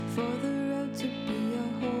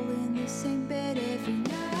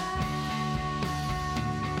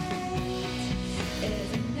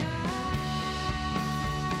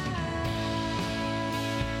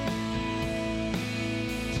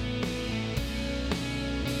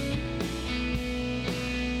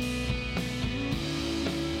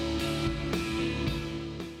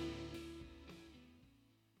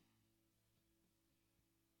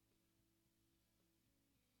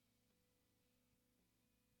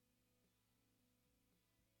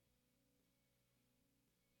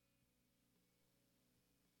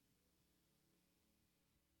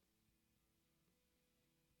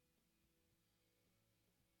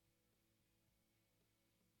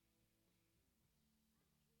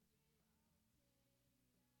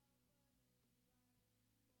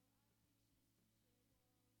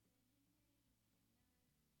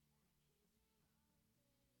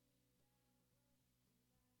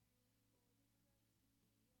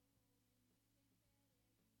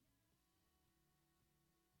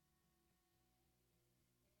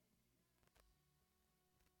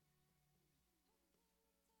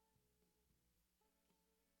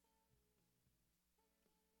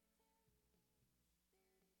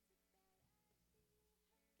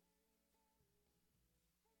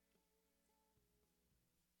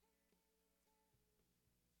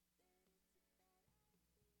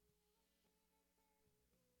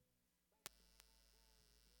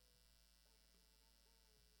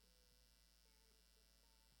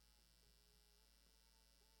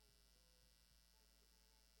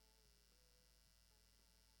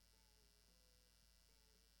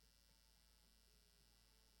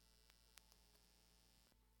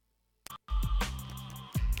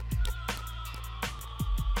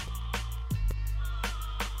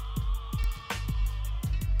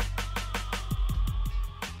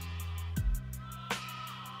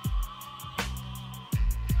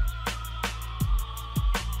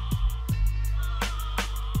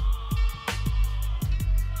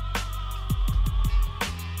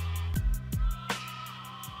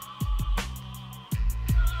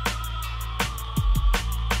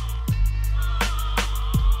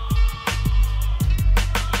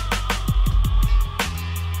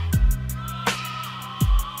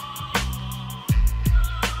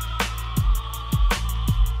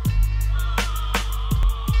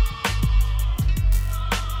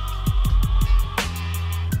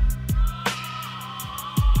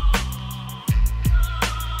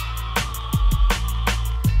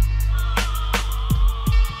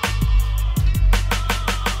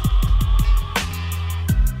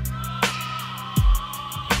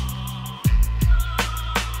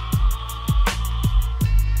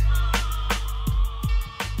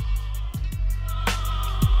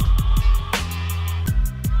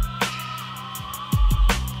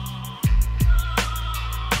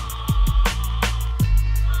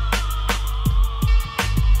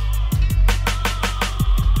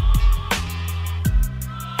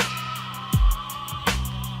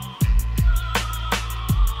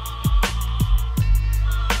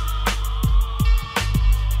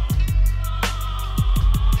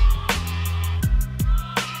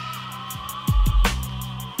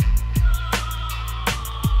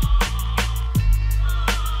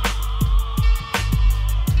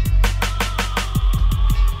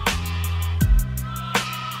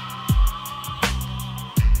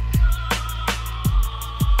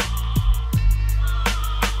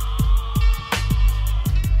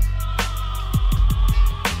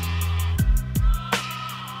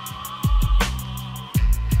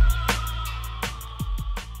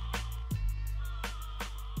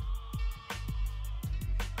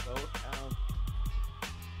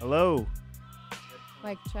Hello.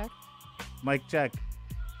 Mic check. Mic check.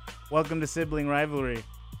 Welcome to Sibling Rivalry.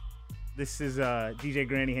 This is DJ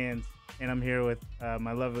Granny Hands, and I'm here with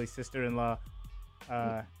my lovely sister-in-law,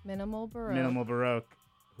 Minimal Baroque. Minimal Baroque,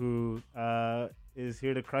 who is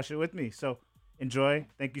here to crush it with me. So enjoy.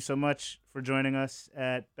 Thank you so much for joining us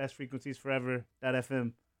at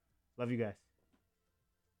bestfrequenciesforever.fm. Love you guys.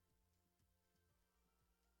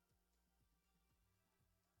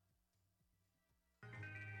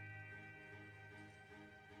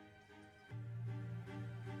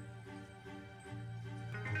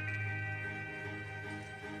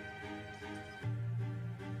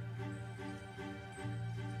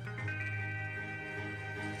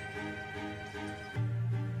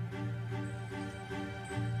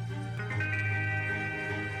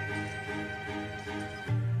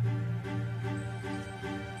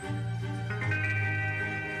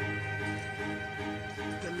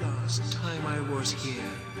 Last time I was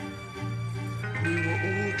here, we were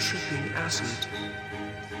all tripping acid.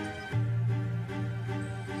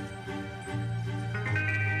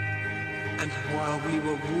 And while we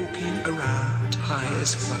were walking around high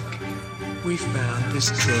as fuck, we found this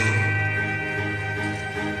troll.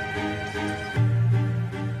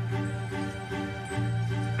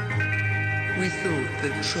 We thought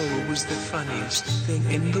the troll was the funniest thing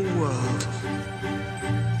in the world.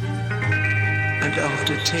 And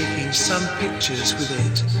after taking some pictures with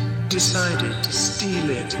it, decided to steal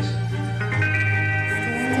it.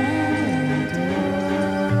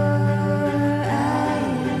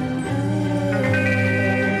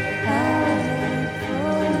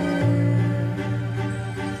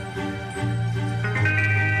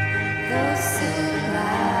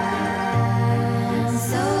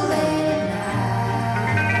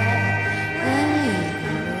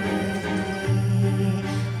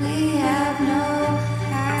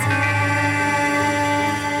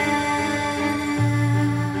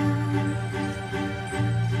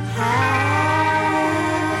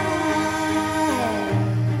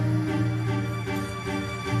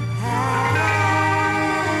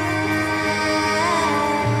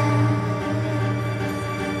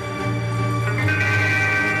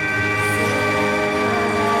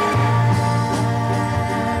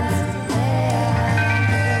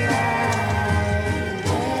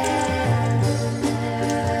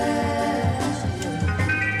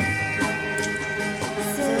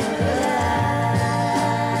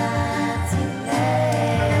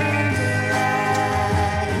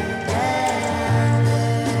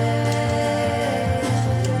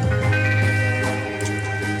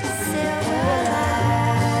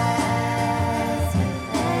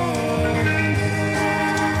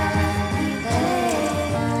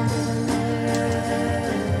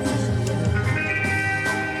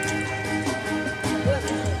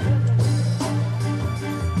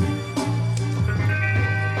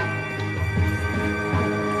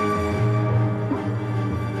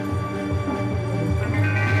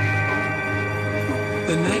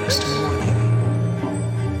 The next morning,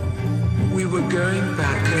 we were going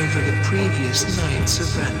back over the previous night's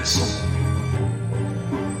events.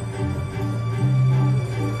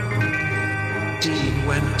 Dean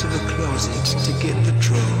went to the closet to get the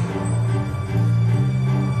troll.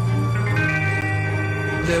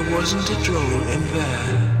 There wasn't a troll in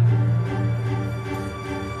there,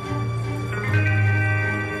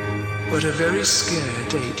 but a very scared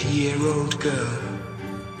 8-year-old girl.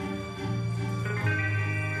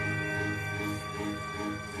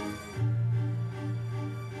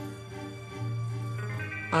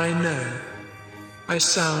 I know, I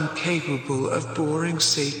sound capable of boring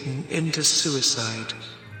Satan into suicide.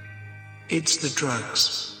 It's the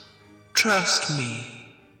drugs. Trust me.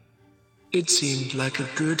 It seemed like a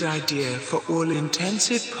good idea for all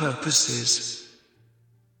intensive purposes.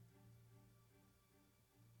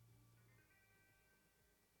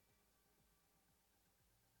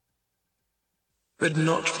 But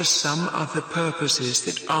not for some other purposes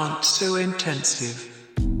that aren't so intensive.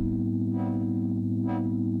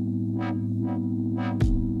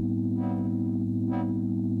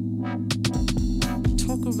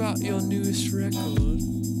 Talk about your newest record.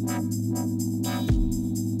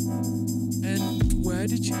 And where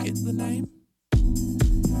did you get the name?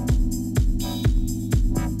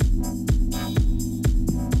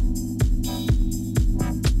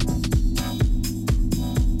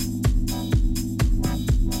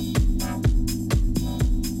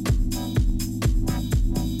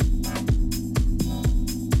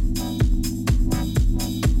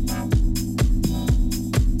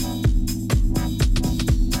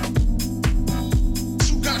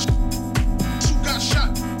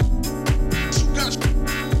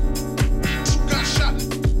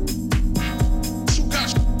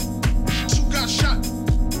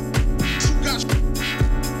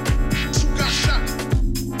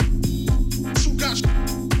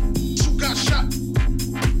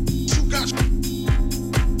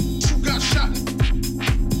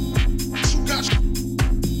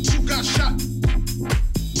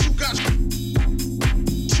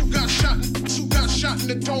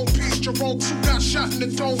 the dome piece. Jerome 2 got shot in the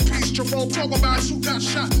dome piece. Jerome talk about 2 got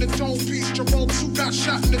shot in the dome piece. Jerome 2 got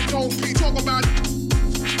shot in the dome piece. Talk about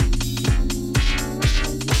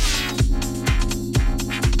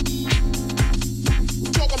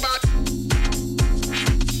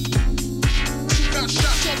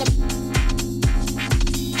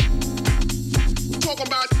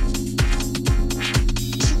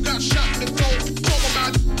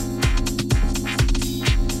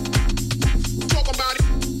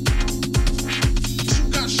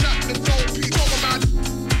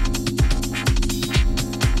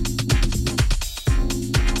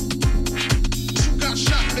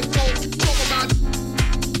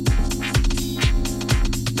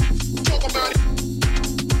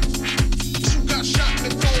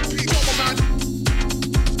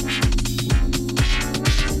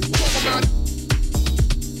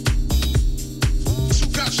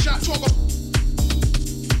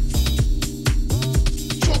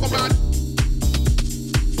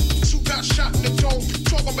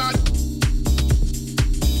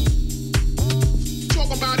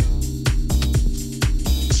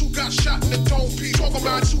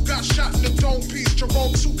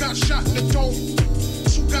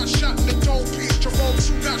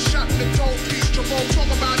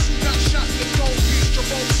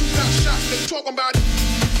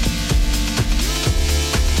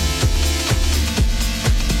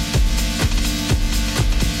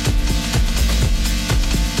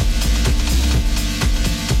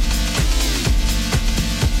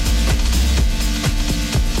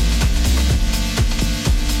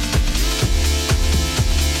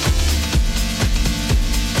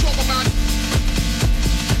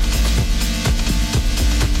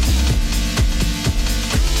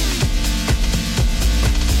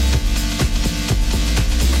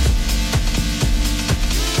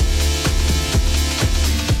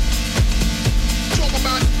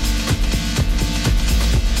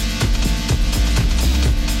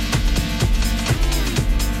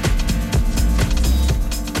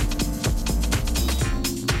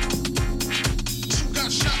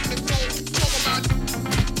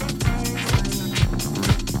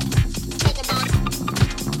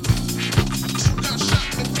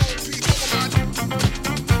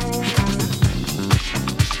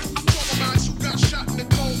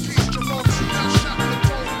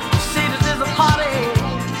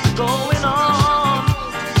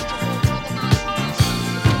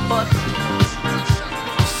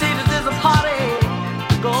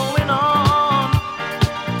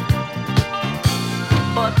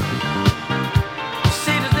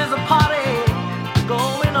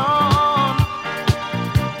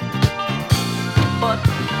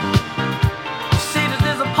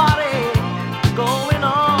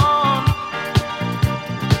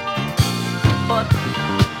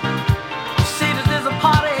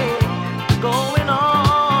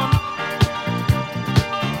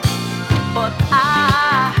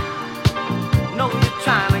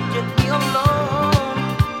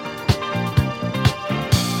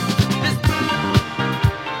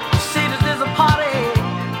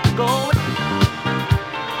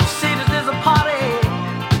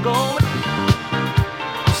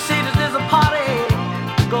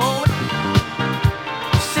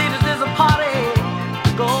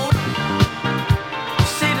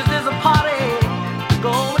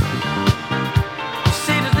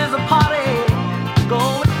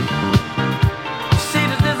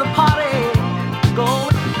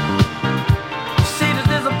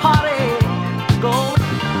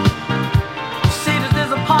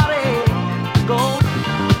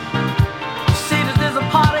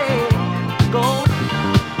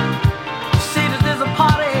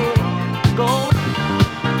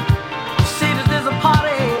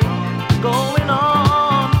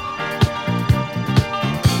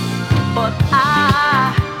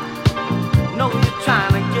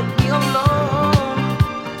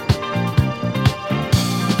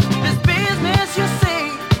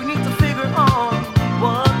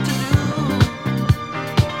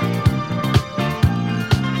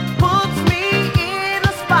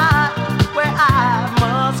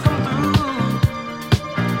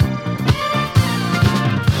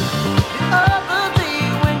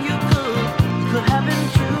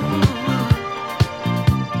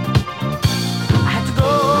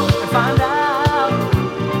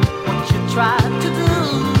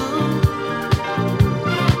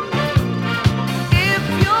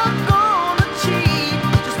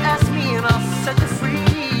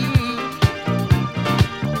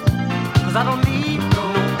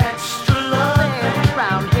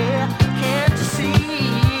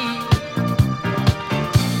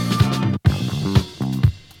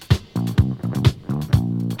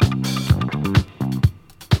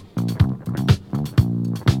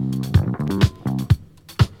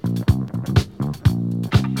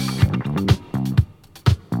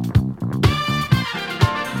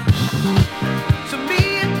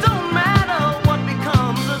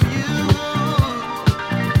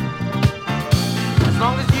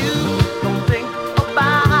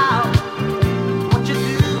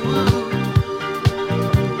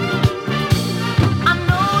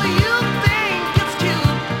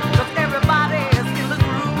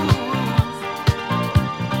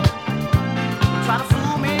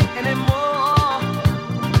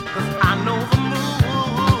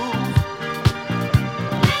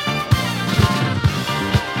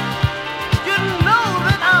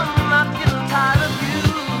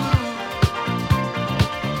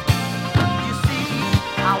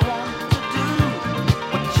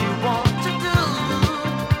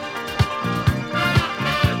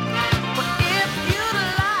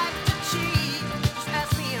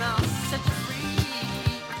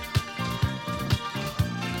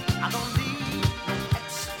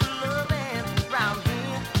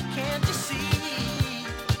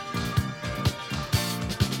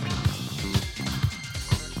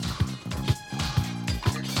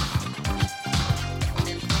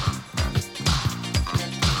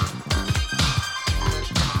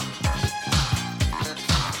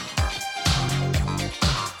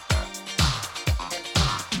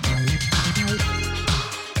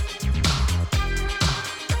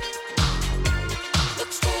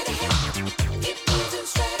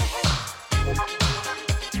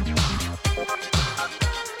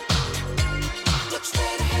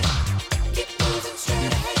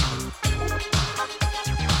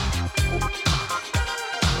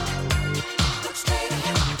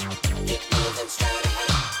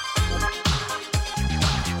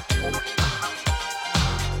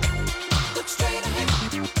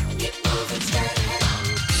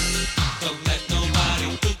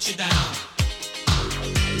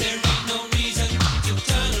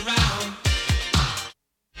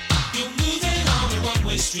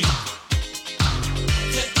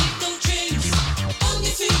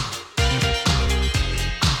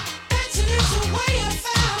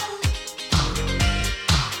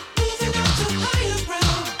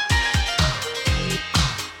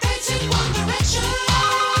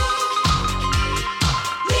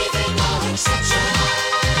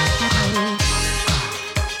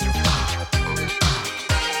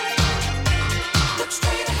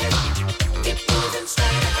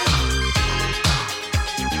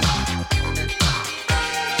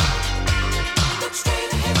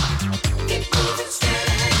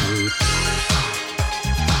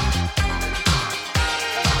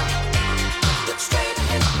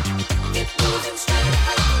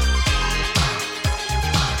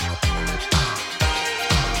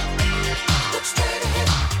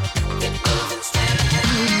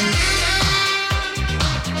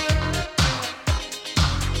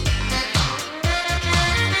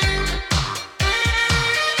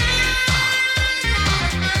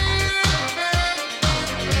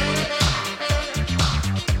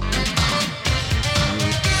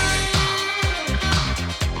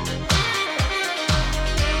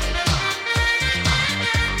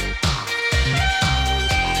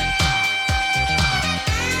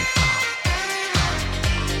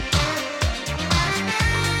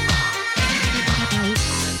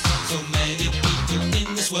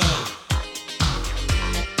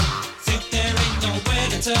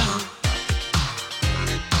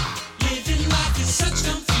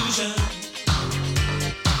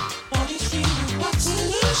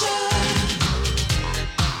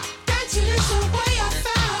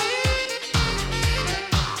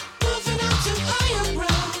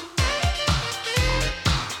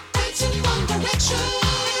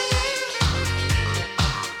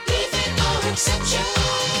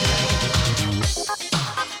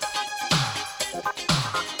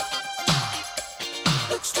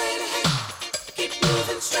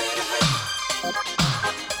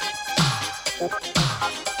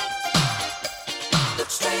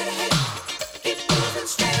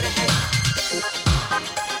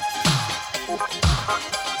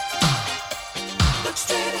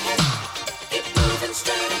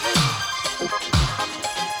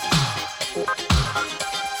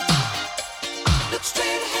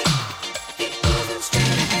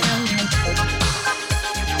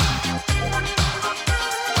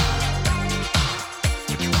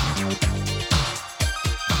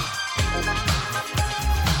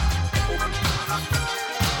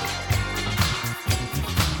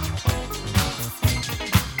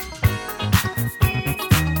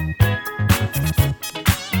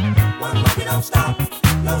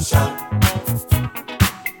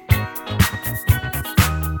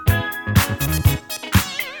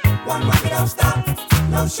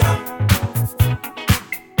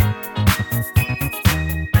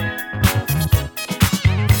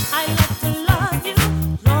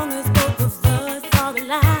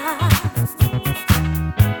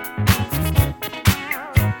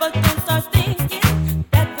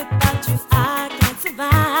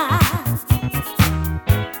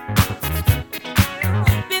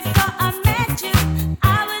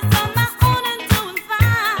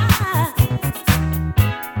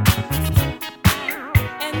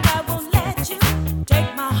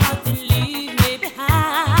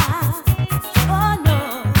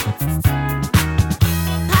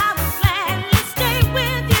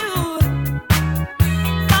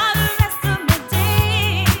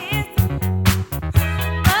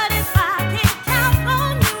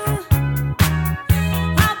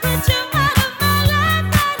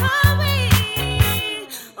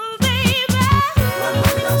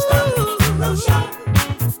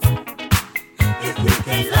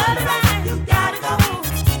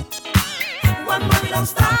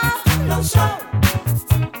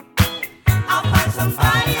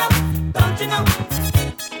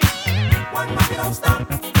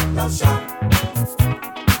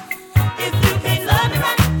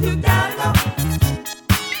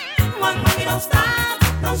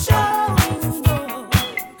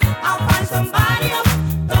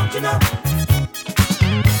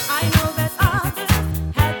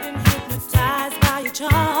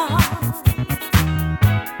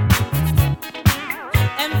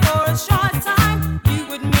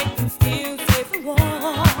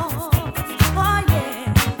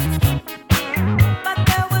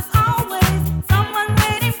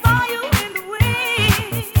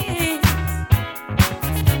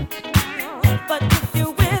But if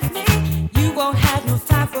you're with me, you won't have no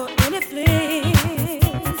time for anything.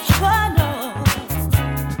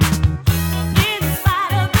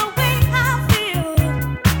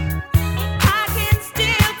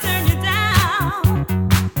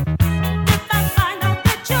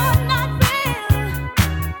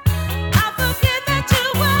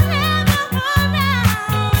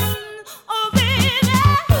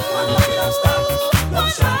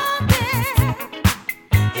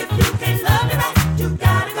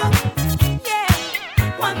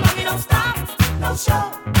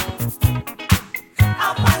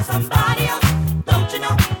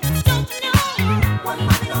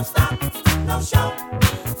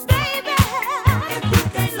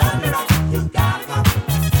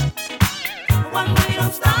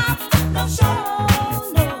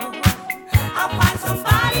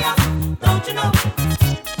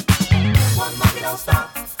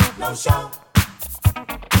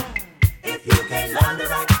 can't learn to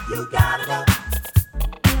write, you gotta go.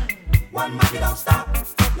 One monkey don't stop,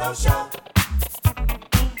 no show.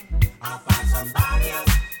 I'll find somebody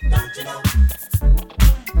else, don't you know?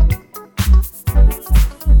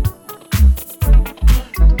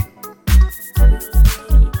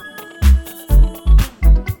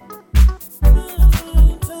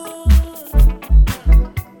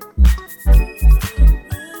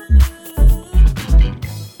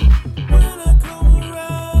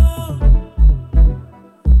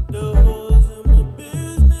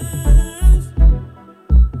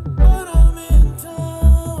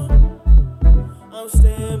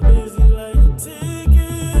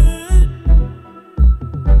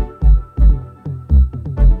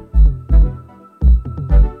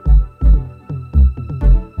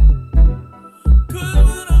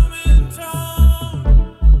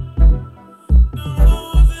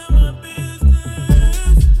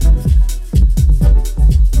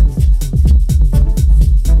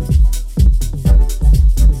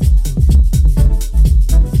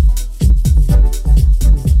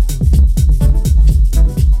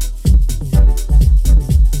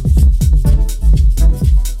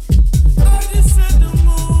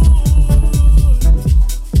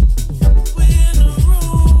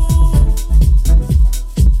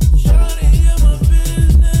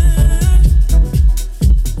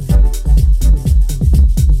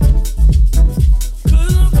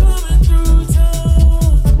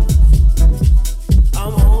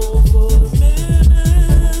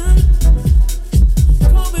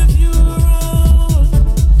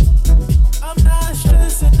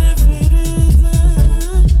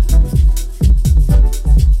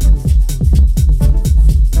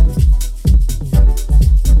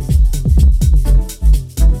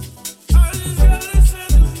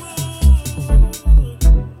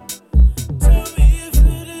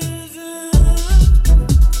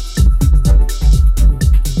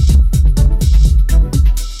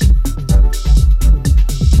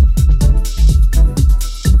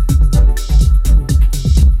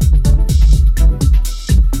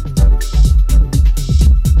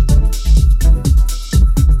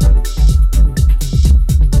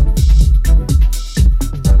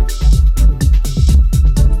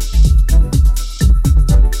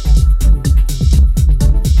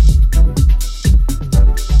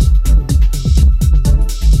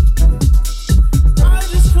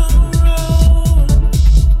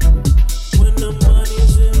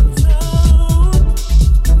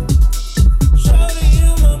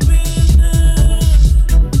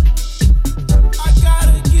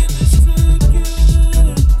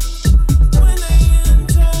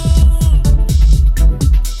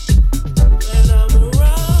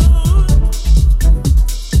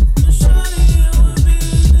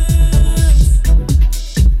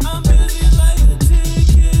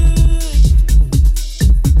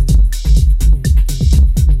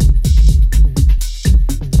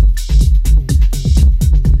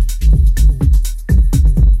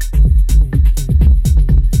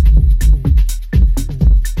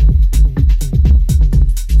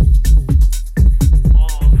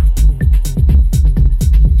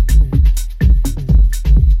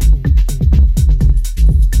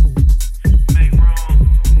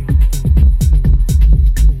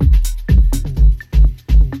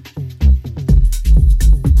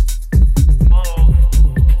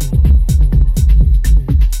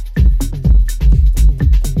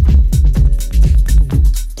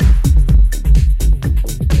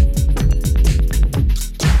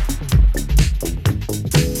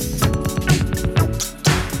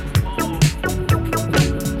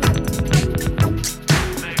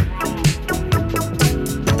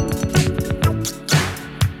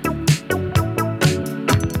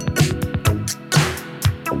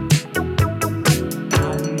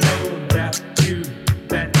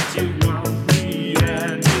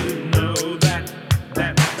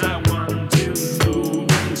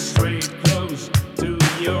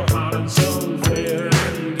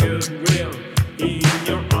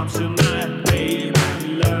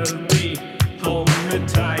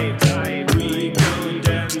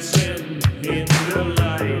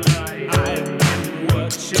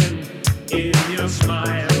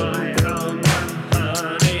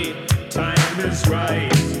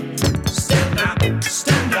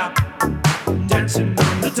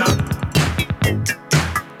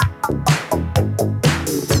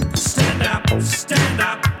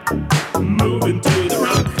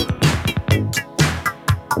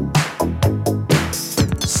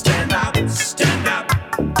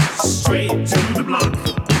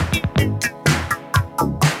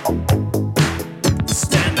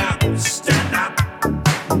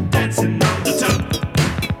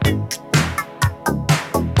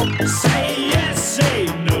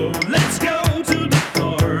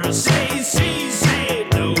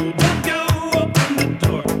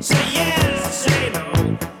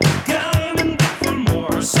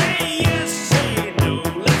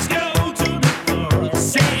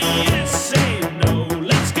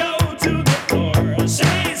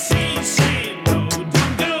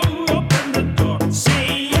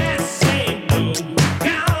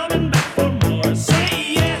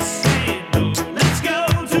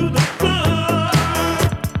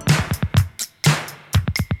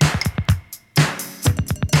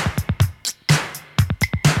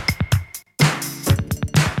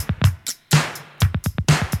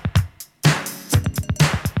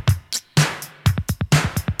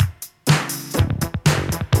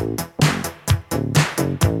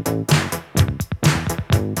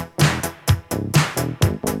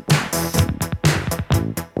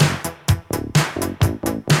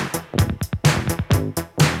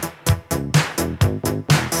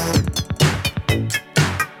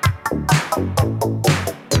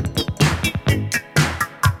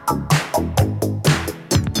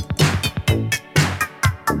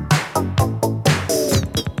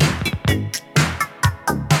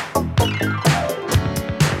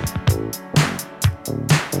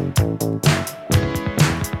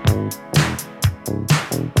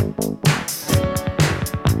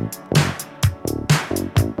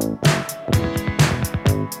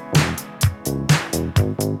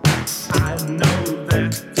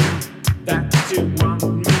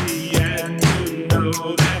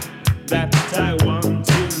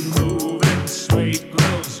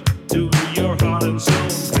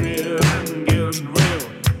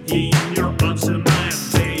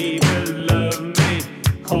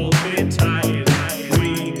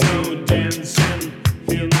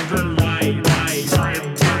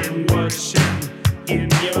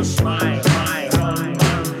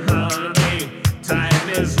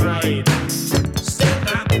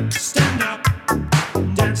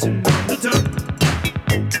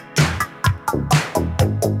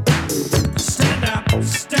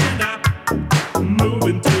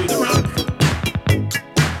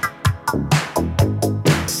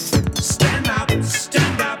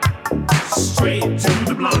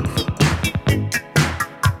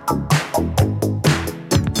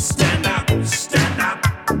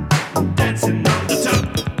 dancing on the top.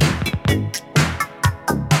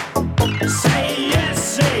 Say yes,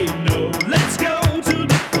 say no, let's go to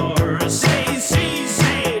the floor.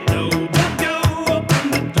 Say no, don't go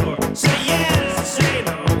open the door. Say yes, say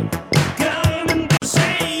no, come and go.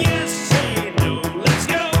 Say yes, say no, let's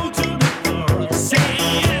go to the floor. Say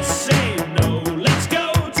yes, say no, let's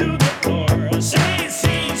go to the floor.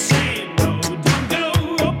 Say no, don't go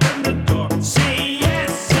open the door. Say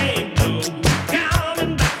yes, say no,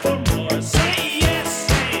 coming back for more. Say yes.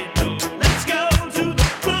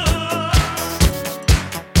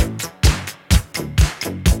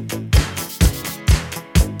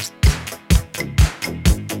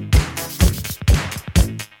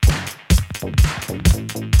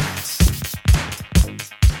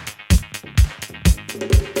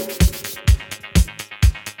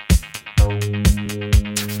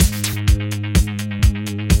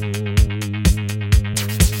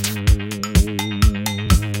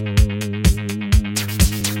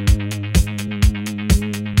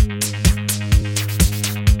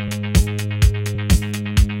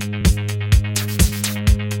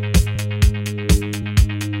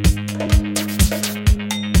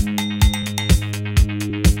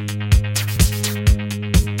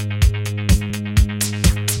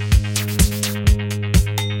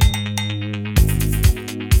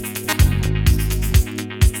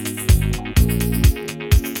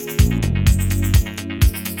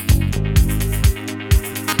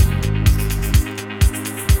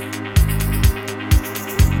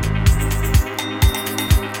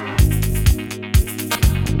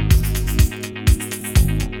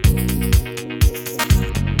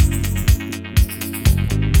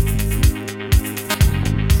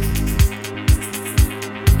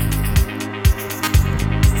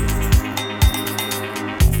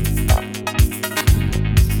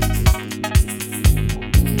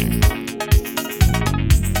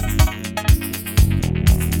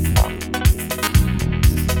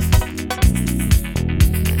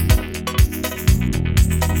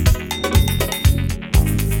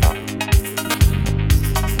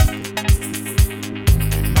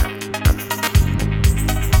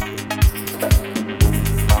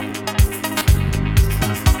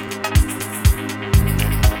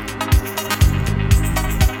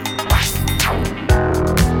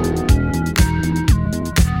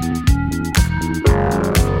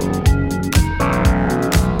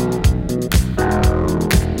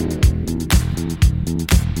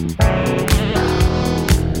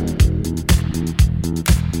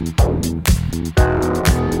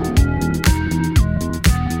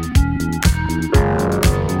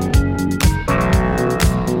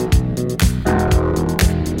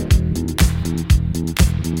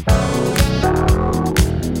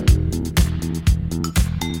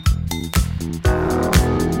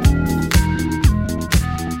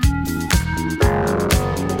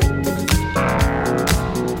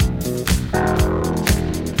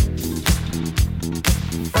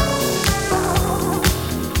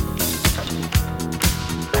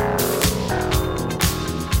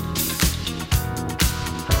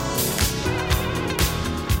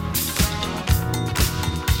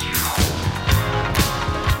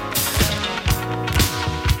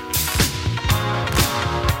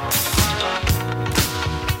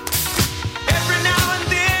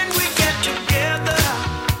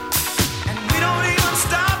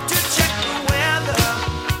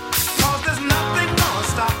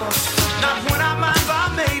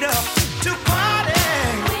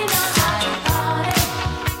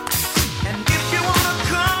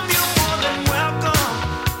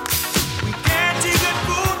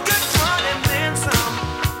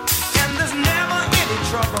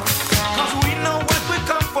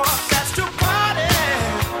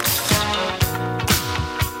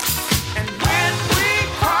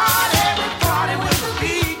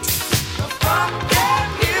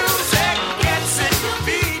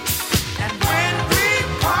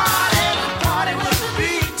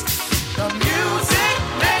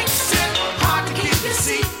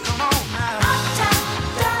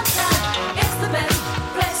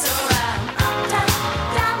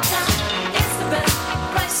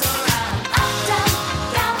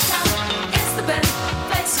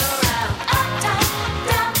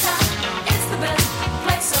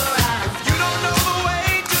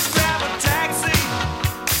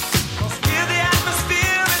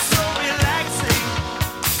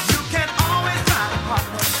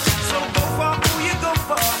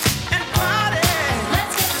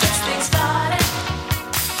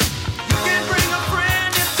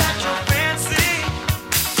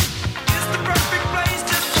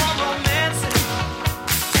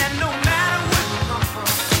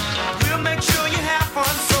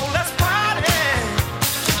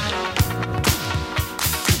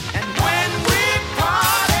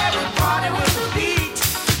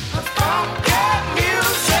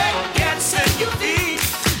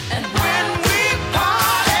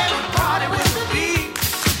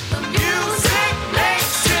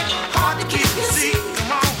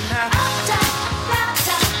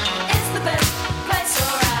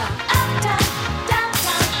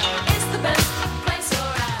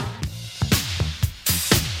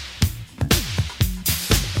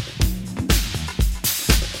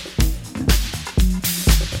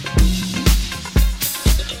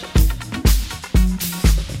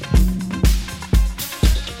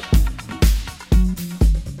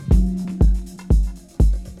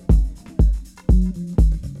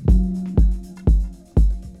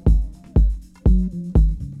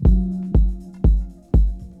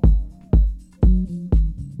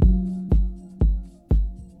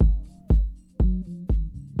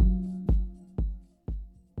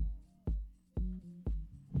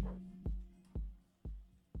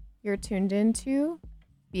 You're tuned into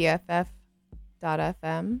BFF.FM.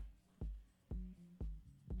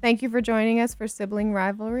 Thank you for joining us for Sibling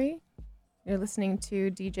Rivalry. You're listening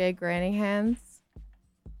to DJ Granny Hands.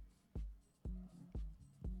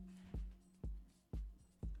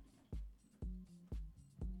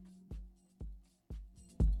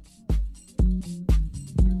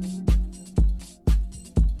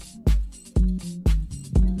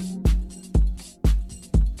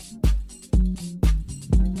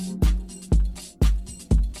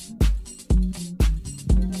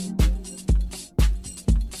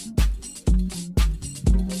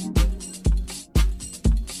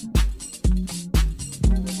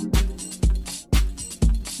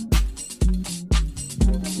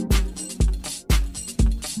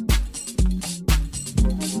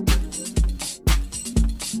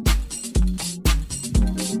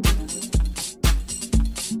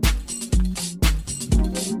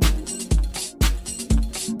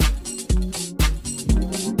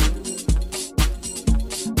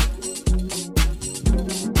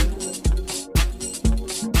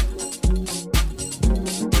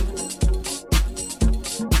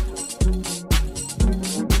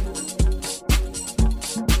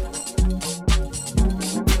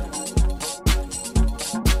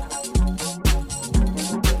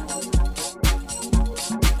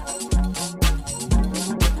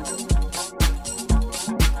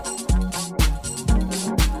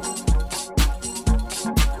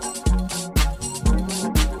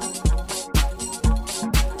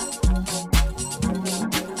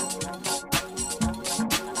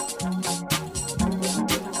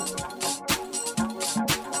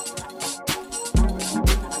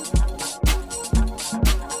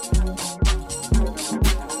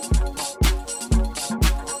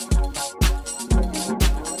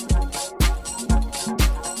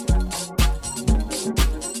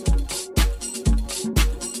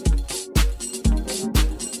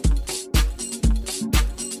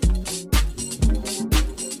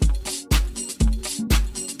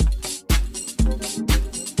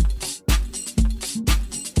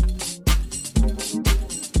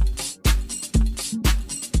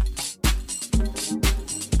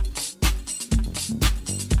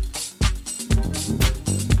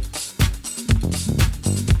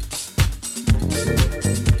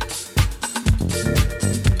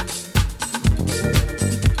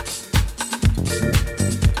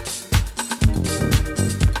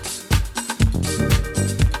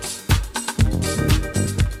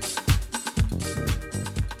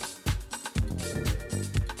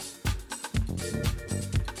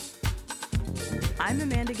 I'm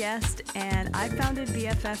Amanda Guest, and I founded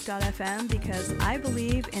BFF.FM because I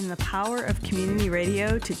believe in the power of community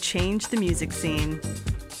radio to change the music scene.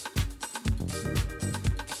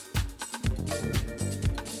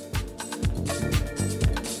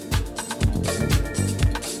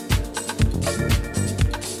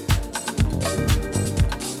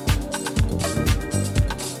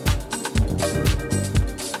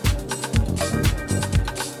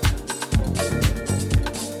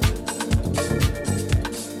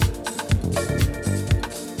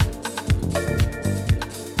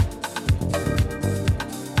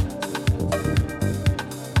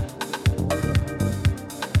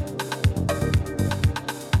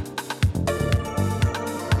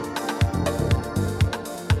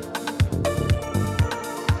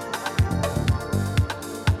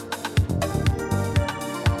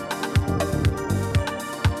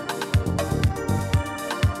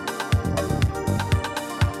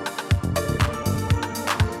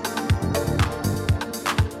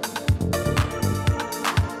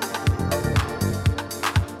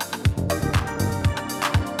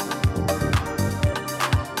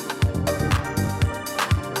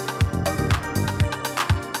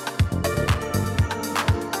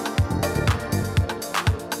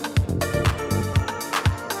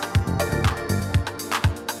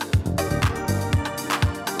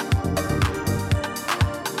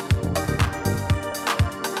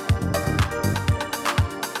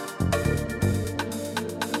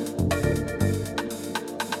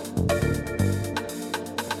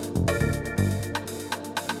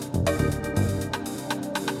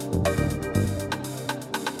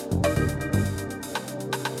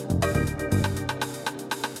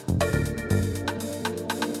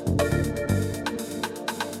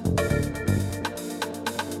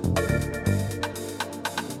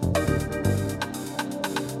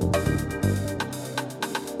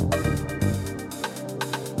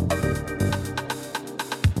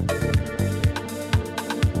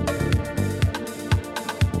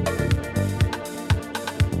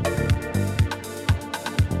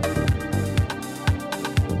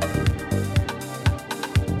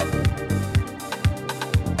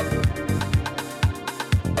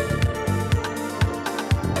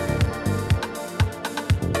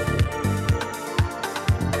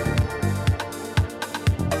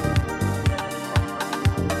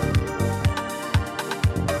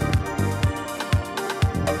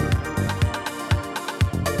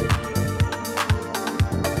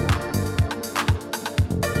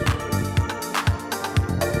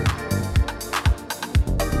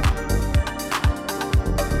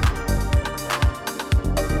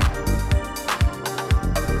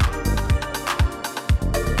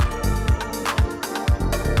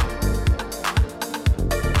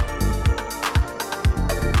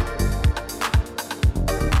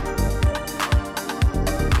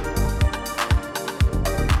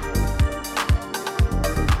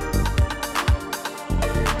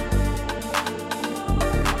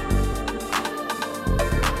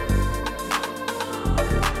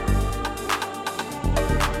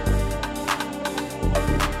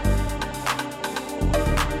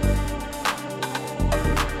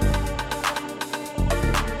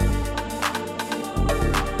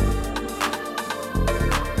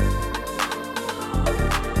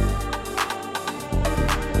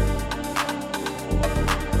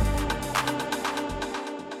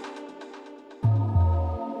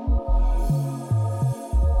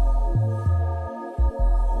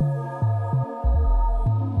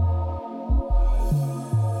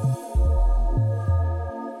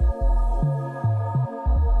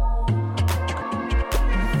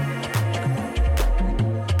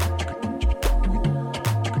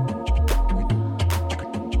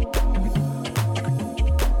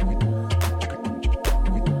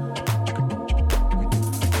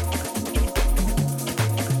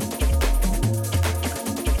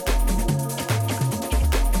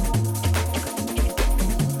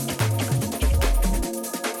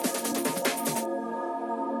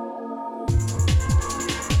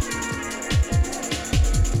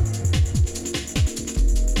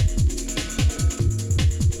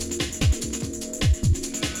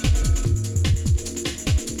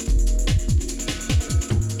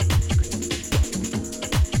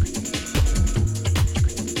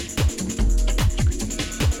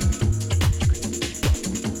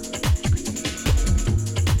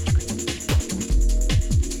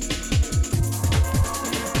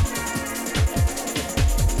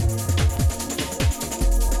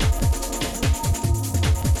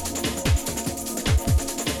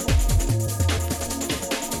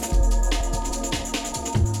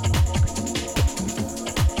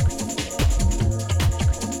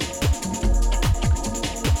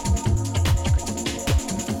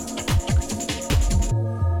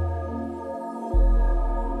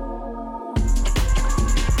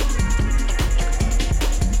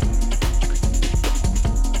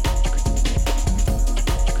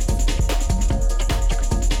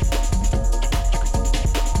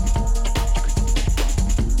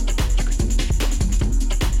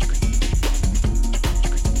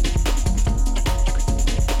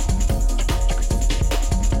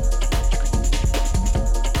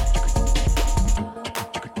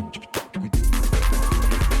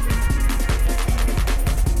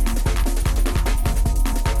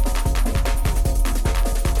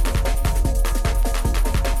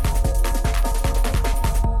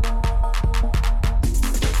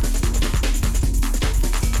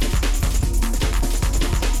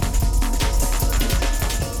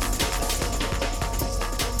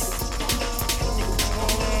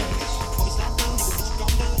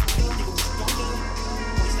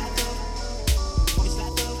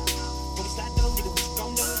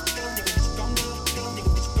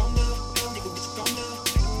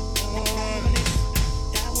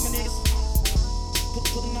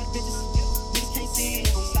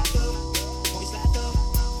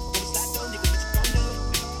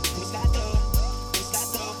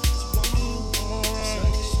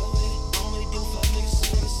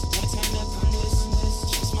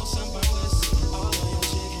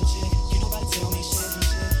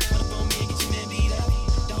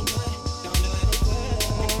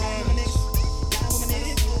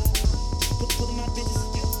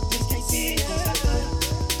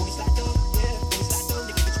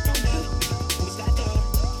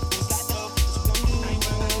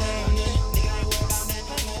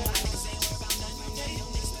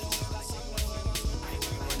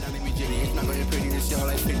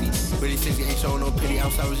 Really 60, ain't showing no pity.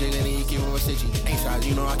 Outside was jiggling, he keep on 60. Ain't size,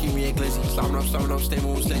 you know I keep me a glizzy. Slamming up, stay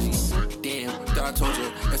moving slizzy. Damn, thought I told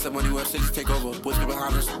you. That's the money where 60 take over. Boys get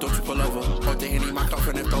behind us, don't you pull over. Hope the Henny, my cup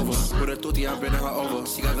for left over. With a tutti, I'm bringing her over.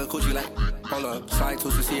 She got the coochie like, hold up. Slide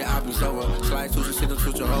to see it happens over. Slide to see the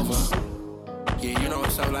truth over. Yeah, you know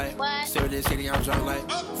what's up like. Still this city, I'm drunk like.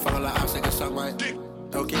 Fuck a lot, I'm sick of suck like.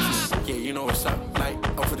 Okay, yeah, you know what's up like.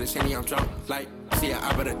 Over the city, I'm drunk like. See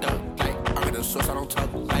I better duck like. I got the sauce, I don't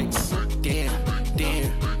tuck like. Damn.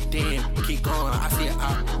 Keep going, I see it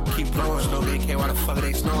out. Keep blowing, no big care, why the fuck are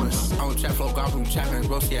they snoring? I don't trap flow, golf from chapping.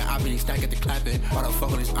 Bro, see it, I be stack at the clapping. Why the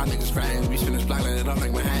fuck are these odd niggas fratting? We spin this block, light it up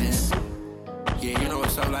like Manhattan. Yeah, you know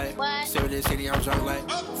what's up like. Still this city, I'm drunk like.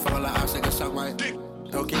 Fuck a lot, I'm sick of suck like.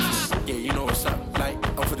 Okay, yeah, you know what's up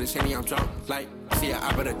like. Over the city, I'm drunk like. See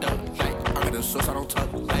I better duck like. I got the sauce, I don't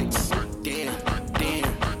tuck like. Damn.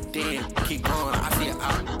 Keep going, I see it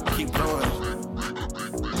out. Keep blowing.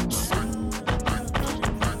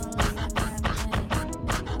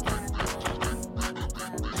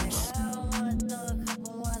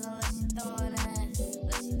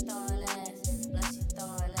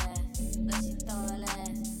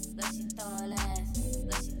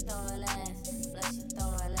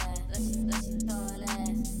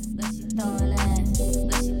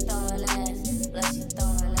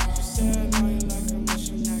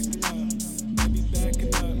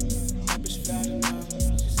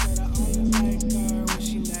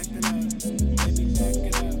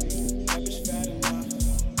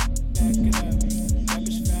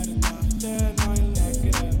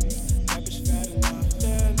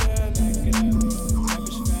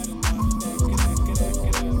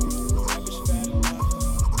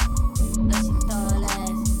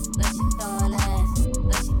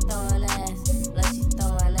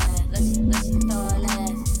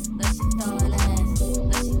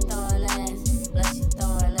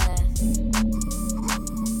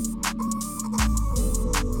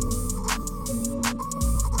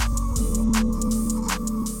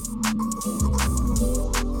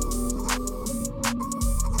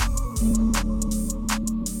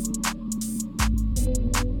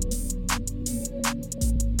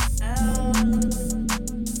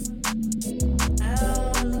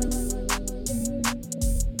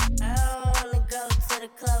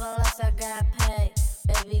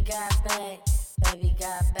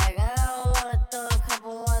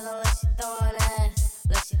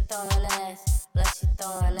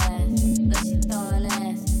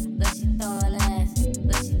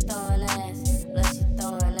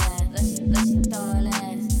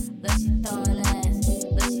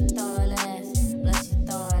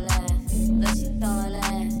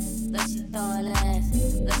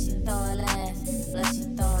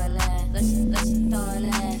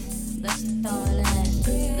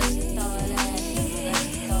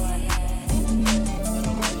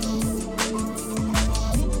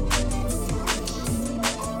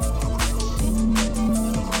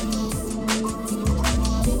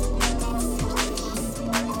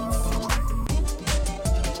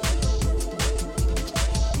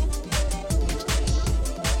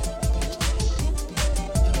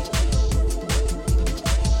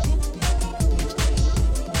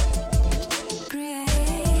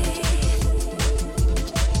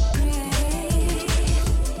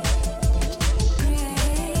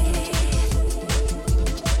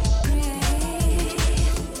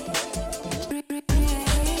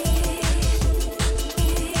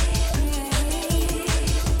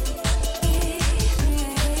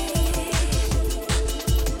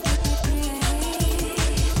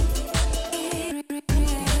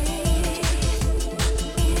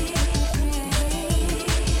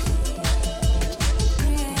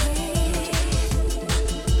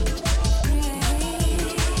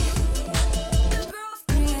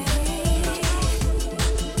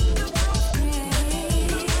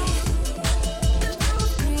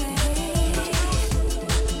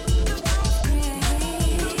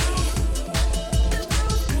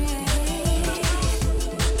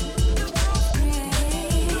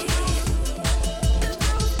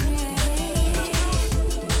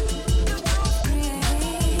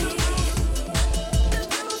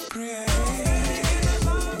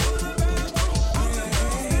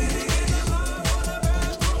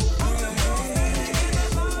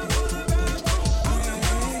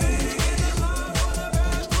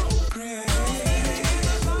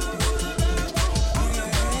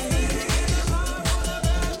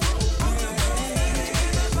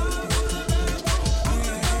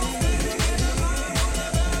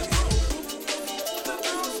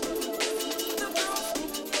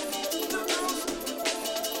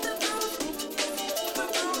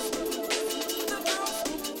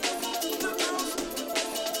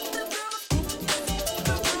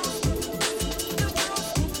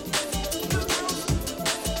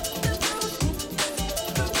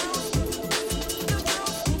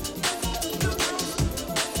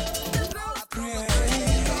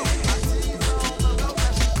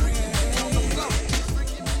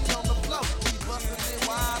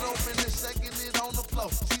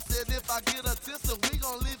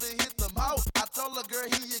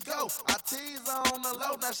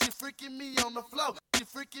 she freaking me on the floor. She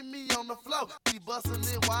freaking me on the floor. She busting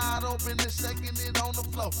it wide open and shaking it on the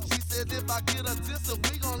floor. She said if I get a tissue,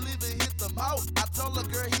 we gon' leave it hit the mouth. I told her,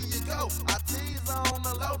 girl, here you go. I tease her on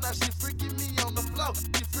the low, now she freaking me on the floor.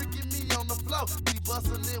 She freaking me on the floor. She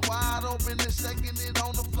busting it wide open and shaking it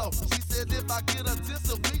on the floor. She said if I get a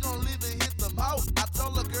tissue, we gon' leave it hit the mouth. I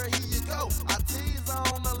told her, girl, here you go. I tease her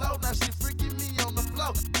on the low, now she freaking me on the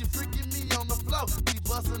floor. She freaking me on the floor. She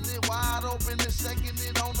busting it wide open and shaking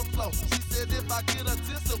it on the floor. She said if I get a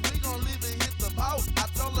tissue, we gon' leave it hit the mouth. I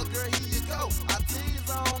told her, girl, here you go. I tease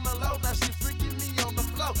her on the low, now she freaking me on the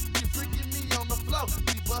floor. She freaking me on the floor.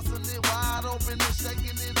 She busting it wide open and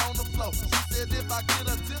shaking it on the floor. She said if I get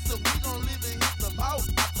a tissue, we gon' leave it hit the mouth.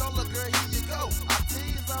 I told her, girl, here you go. I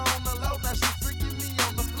tease her on the low, now she freaking me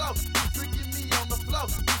on the floor. She freaking me on the floor.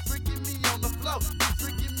 She freaking me on the floor. She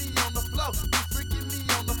freaking me on the floor. She freaking me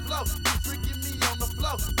on the floor. She freaking me on the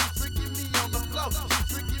floor. She freaking me on the floor.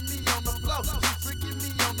 She freaking me on the floor. She freaking me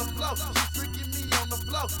on the floor. She freaking me on the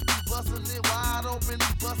floor. He busting it wide open.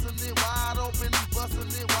 He busting it wide open. He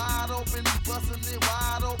busting it wide open. He busting it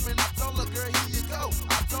wide open. I told her, girl, here you go.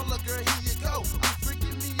 I told her, girl, here you go. He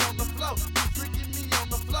freaking me on the floor. He freaking me on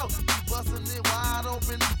the floor. He busting it wide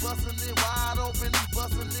open. He busting it wide open. He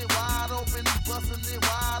busting it wide open. He busting it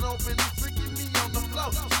wide open. He freaking me on the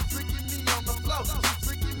floor. She freaking me on the floor. She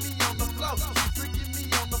freaking me on the floor. She freaking me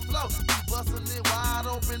on the floor. He busting it wide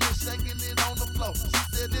open and shaking it on the floor. She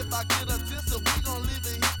said if I get a tissue, we gon' leave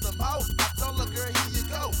it hit the mouth. I told her, girl, here you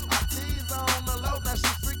go. I tease her on the low, now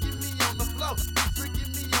she freaking me on the floor. She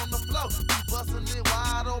freaking me on the floor. He busting it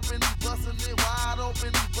wide open. He busting it wide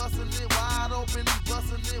open. He busting it wide open. He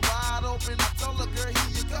busting it wide open. I told her, girl,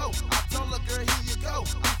 here you go. I told her, girl, here you go.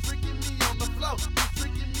 He freaking me on the floor. He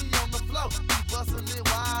freaking me on the floor. He busting it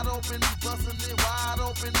wide open. He busting it wide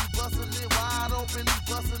open. He busting it wide open. He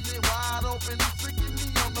busting it wide open. He freaking me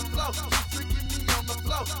on the floor. She freaking me on the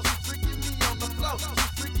floor. She freaking me on the floor. She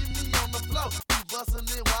freaking me on the floor. He busting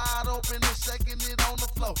it wide open and shaking it on the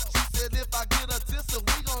floor. She said if I get a tissue,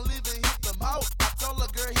 we gon' leave it hit the mouth. I told her,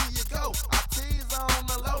 girl, here you go. I tease her on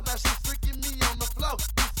the low, now she freaking me on the floor.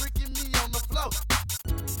 She freaking me on the floor.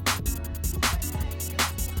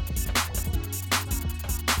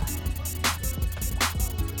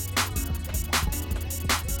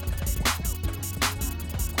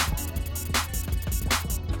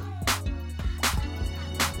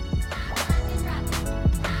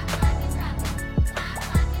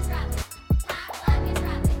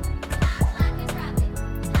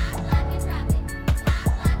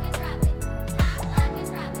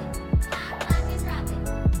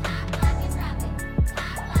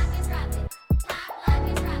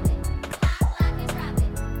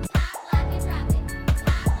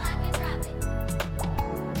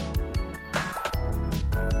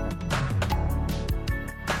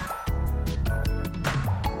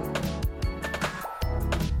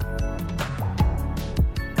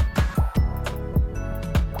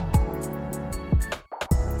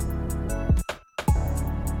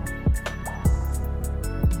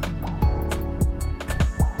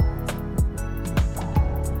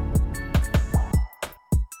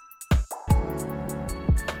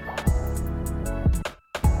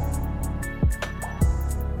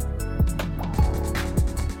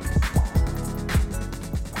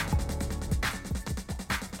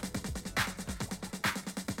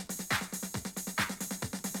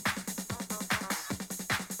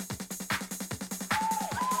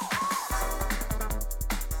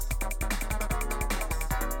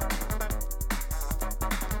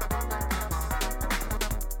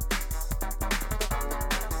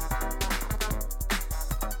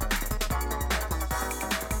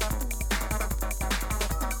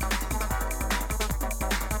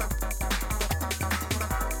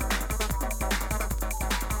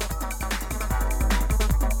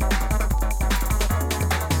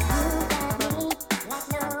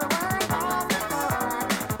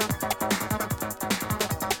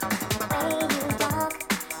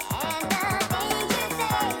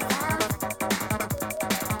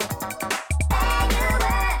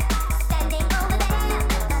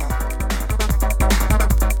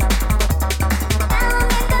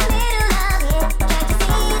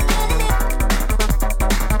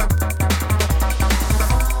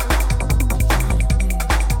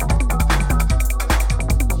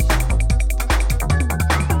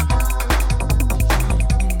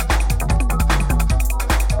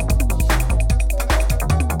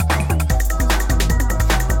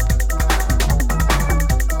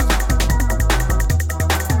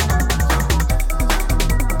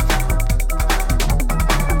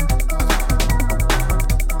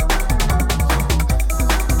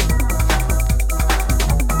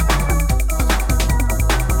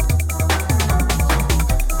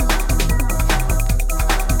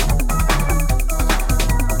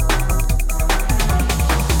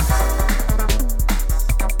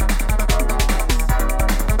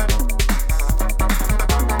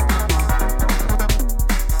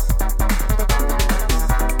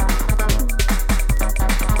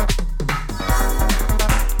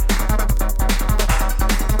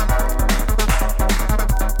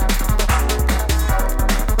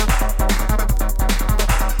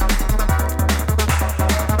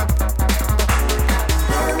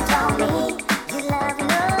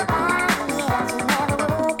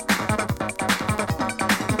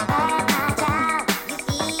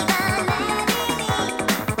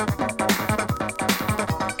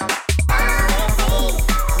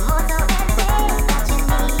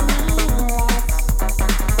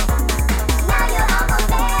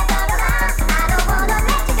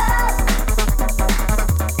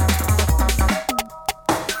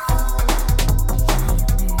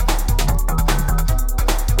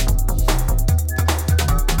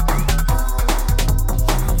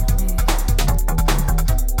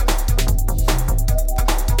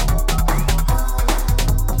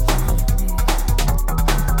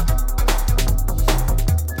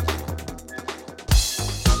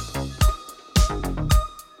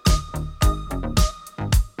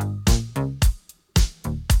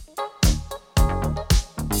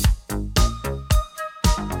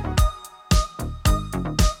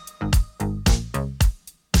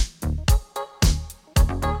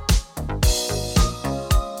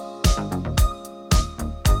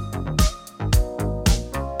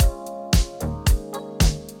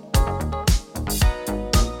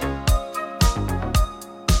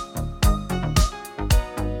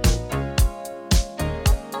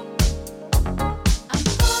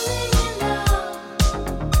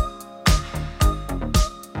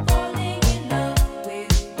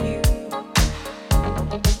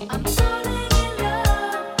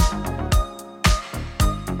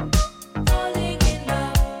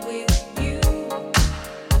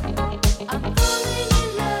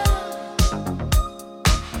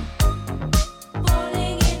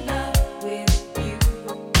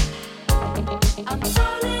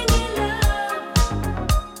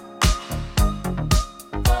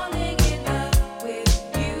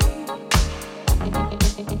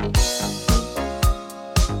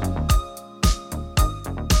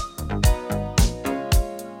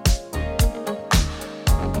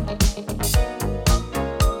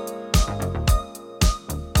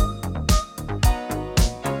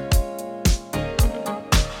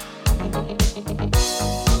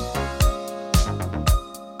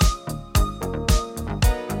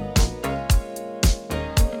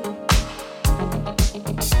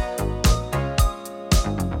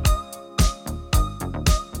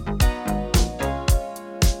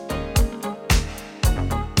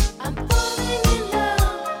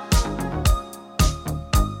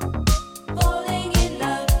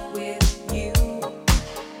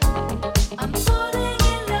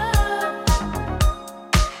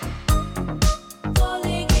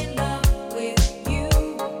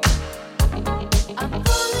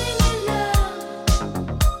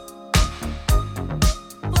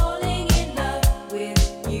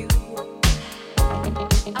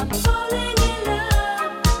 I'm falling in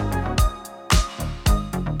love,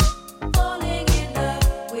 falling in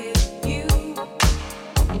love with you.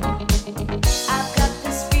 I've got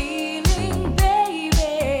this feeling,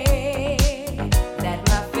 baby, that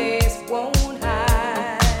my face won't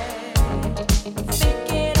hide.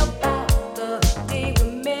 Thinking about the day we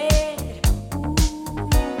met,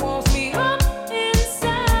 warms me up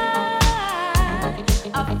inside.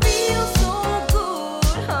 I feel so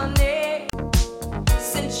good, honey,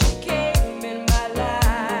 since you came in my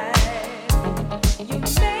life. You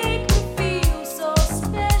make me feel so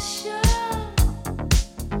special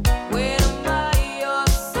when I'm by your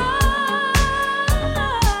side.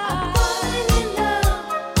 I'm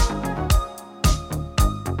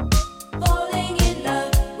falling in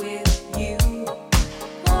love with you.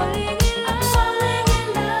 Falling in love, falling in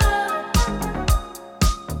love,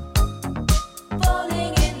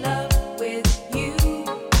 falling in love with you.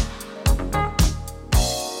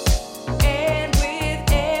 And with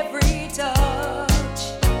every touch,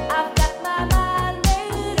 I've got my mind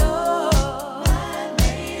made up.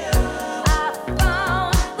 I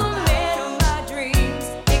found the man of my dreams.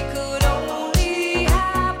 It could only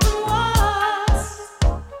happen once.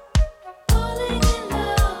 Falling in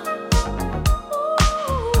love,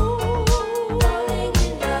 falling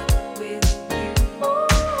in love with you.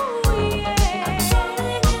 Yeah,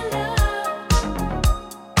 falling in love,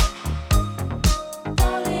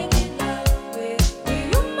 falling in love with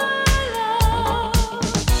you, my love.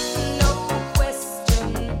 No question,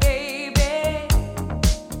 baby.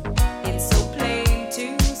 It's so plain to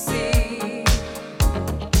see.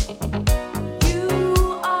 You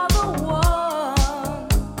are the one.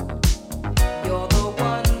 You're the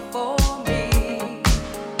one for me.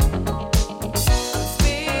 I'm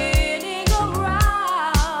spinning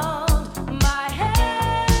around, my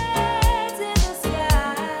head's in the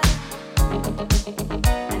sky,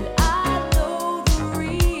 and I know the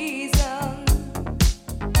reason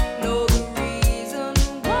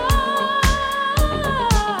why.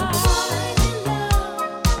 Falling in love,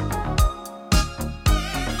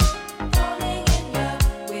 falling in love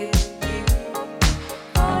with you.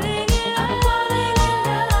 Falling in love, falling in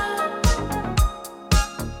love,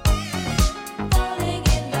 falling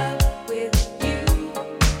in love with you.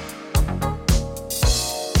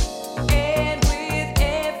 And with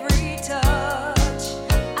every touch,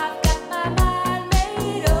 I've got my mind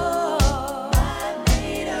made up.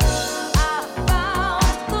 I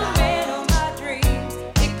found the man of my dreams.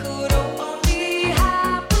 It could only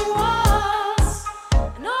happen once.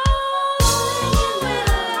 And falling in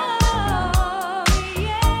love,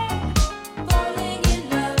 yeah, falling in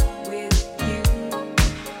love with you.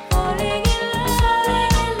 Falling in love,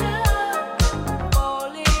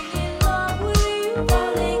 falling in love with you.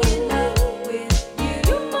 Falling in love with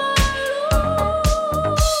you, my love.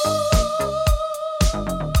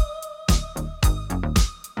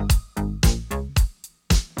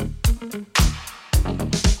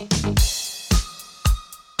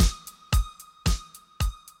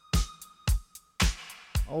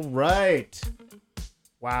 All right.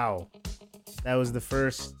 Wow. That was the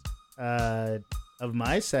first of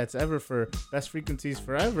my sets ever for Best Frequencies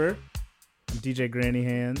Forever. I'm DJ Granny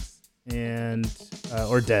Hands and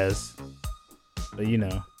or Dez. But you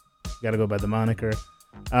know, gotta go by the moniker.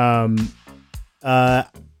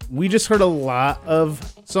 We just heard a lot of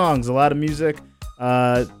songs, a lot of music.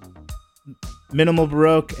 Minimal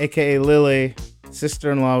Baroque, aka Lily,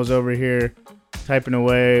 sister-in-law, was over here typing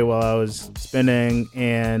away while I was spinning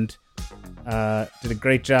and did a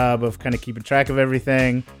great job of kind of keeping track of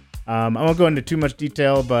everything. I won't go into too much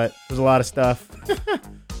detail, but there's a lot of stuff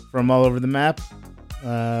from all over the map. We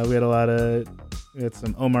had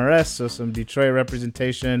some Omar S, so some Detroit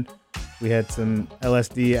representation. We had some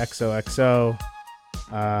LSD XOXO.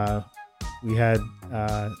 We had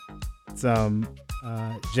some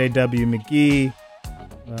JW McGee,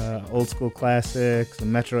 old school classics,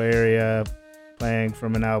 some Metro area playing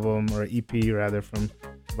from an album, or EP rather, from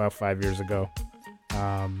about 5 years ago.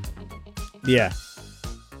 Yeah,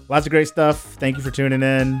 lots of great stuff. Thank you for tuning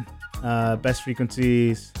in. Best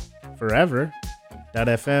Frequencies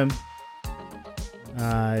Forever.fm,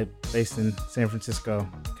 based in San Francisco,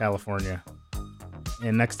 California.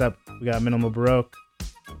 And next up, we got Minimal Baroque.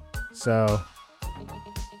 So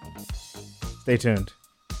stay tuned.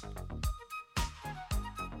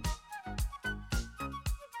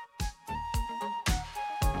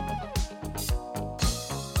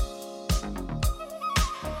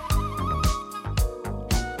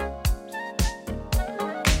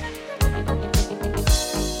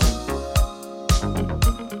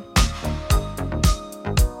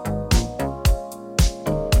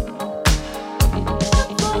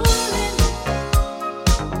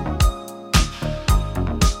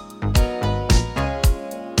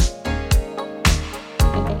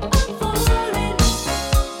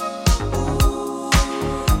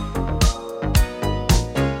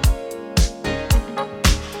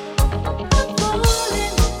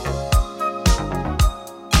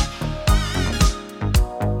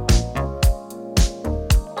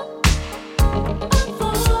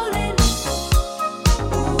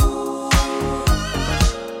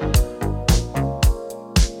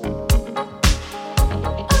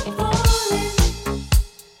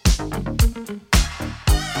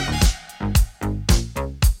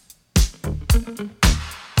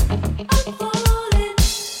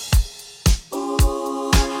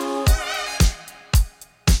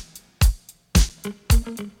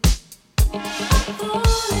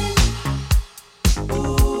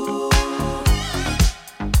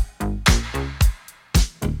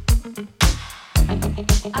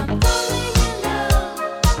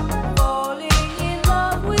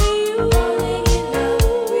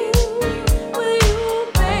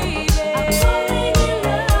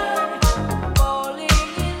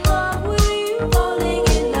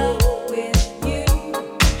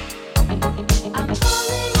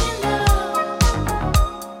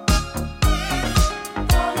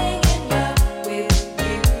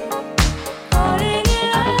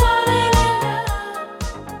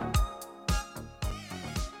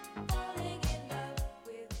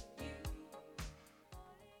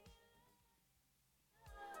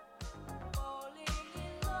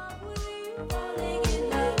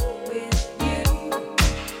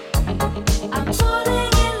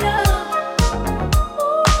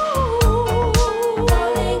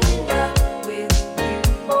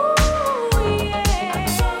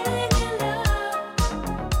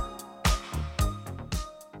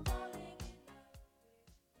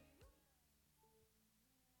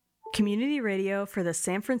 Community radio for the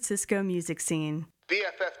San Francisco music scene.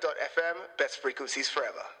 BFF.FM, best frequencies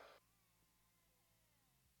forever.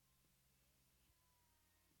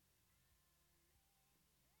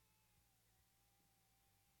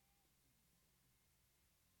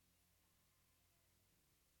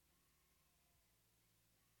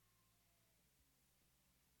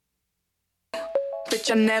 Bitch,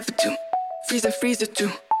 I never do. Freeze and freeze it too.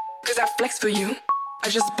 Cause I flex for you. I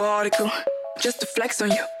just bought a cool. Just to flex on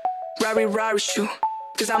you. Rari shoe.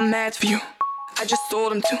 Cause I'm mad for you. I just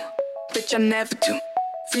sold them too. Bitch, I never do.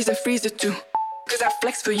 Freeze and freeze it too. Cause I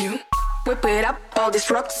flex for you. Whip it up, all these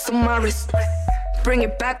rocks on my wrist. Bring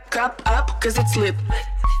it back up, cause it's lit.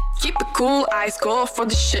 Keep it cool, ice cold for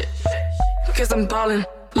the shit. Cause I'm ballin',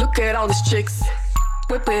 look at all these chicks.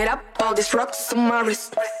 Whip it up, all these rocks on my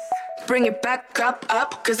wrist. Bring it back up,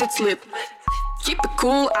 cause it's lit. Keep it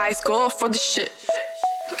cool, ice cold for the shit.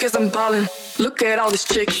 Cause I'm ballin', look at all these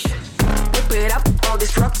chicks. Whip it up, all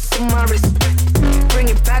these rocks on my wrist. Bring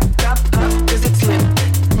it back up, cause it's lit.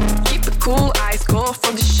 Keep it cool, ice cold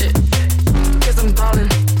for the shit. Cause I'm ballin',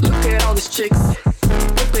 look at all these chicks.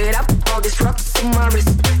 Whip it up, all these rocks on my wrist.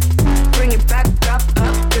 Bring it back up,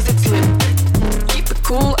 cause it's lit. Keep it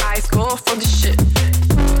cool, ice cold for the shit.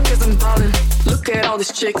 Cause I'm ballin', look at all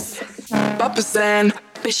these chicks. Papa's and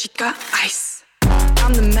bitch, she got ice.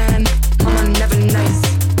 I'm the man, mama never nice.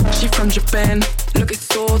 She from Japan, look it's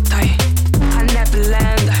so tight. I never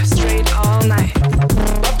land, straight all night.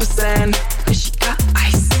 Papa's and bitch, she got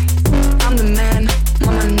ice. I'm the man,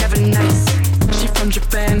 mama never nice. She from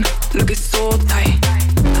Japan, look it's so tight.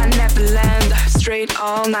 I never land, straight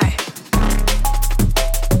all night.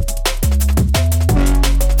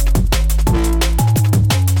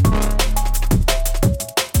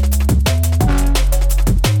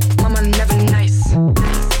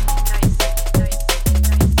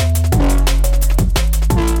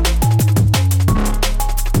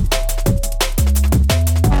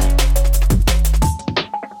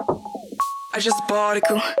 I just bought a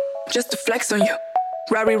cool, just to flex on you.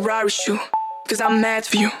 Rari shoe, cause I'm mad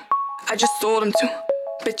for you. I just sold them too,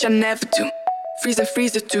 bitch I never do. Freeze and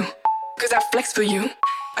freeze it too, cause I flex for you.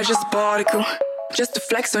 I just bought a cool, just to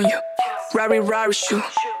flex on you. Rari shoe,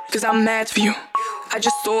 cause I'm mad for you. I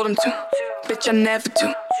just sold them too, bitch I never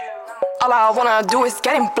do. All I wanna do is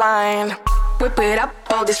get him blind. Whip it up,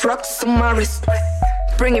 all these rocks on my wrist.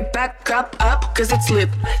 Bring it back up, cause it's lit.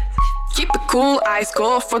 Keep it cool, ice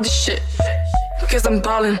cold for the shit. Cause I'm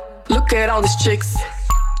ballin', look at all these chicks.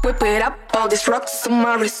 Whip it up, all these rocks on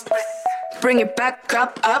my wrist. Bring it back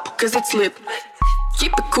up, cause it's lit.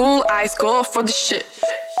 Keep it cool, ice cold for the shit.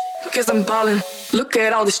 Cause I'm ballin', look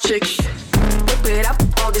at all these chicks. Whip it up,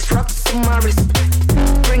 all these rocks on my wrist.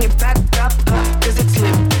 Bring it back up, cause it's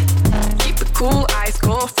lit. Keep it cool, ice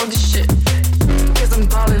cold for the shit. Cause I'm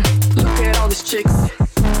ballin', look at all these chicks.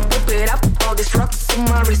 Whip it up, all these rocks on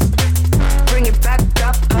my wrist. Bring it back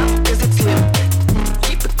up, cause it's lit.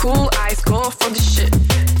 Keep it cool, ice cold for the shit.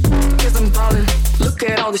 Cause I'm ballin', look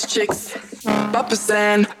at all these chicks. Papa's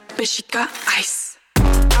and bitch, she got ice.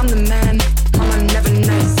 I'm the man, mama never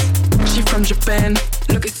nice. She from Japan,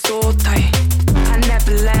 look it's so tight. I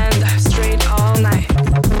never land, straight all night.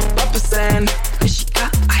 Papa's and bitch, she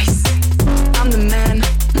got ice. I'm the man,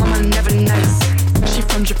 mama never nice. She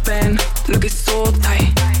from Japan, look it's so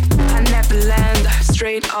tight. I never land,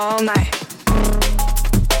 straight all night.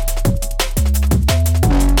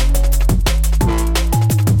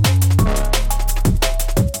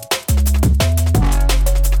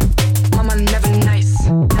 Mama never nice.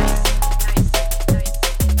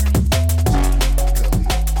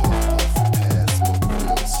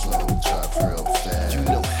 You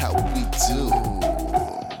know how we do.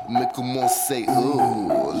 Make 'em all say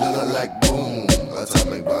ooh, look like boom.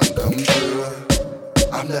 atomic bomb come through.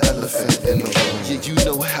 I'm the elephant in the room. Yeah, you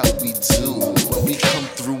know how we do. When we come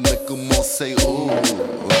through, make them all say, ooh.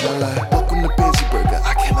 Welcome to Benji Burger.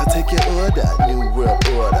 I cannot take your order. New world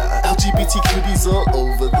order. LGBT cuties all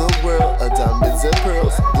over the world. Diamonds and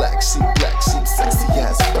pearls. Black sheep, sexy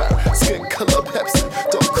ass fur. Skin color Pepsi.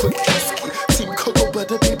 Don't click pesky. Team cocoa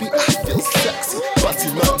butter, baby, I feel sexy.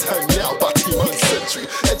 Batiman time now, Batiman century.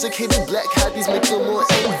 Educated black hotties make them more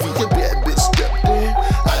envy. Your bad bitch stepped in.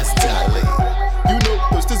 Eyes dilate. You know,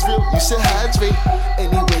 thirst is real, you should hydrate.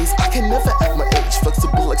 Anyways, I can never act my age.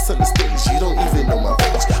 Flexible like center stage, you don't even know my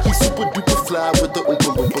range. We super duper fly with the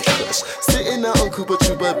Oompa Loompa Kush. Sitting out on Cuba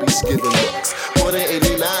Chuba Beach giving looks. More than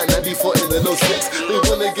 89, 94, and then 06. They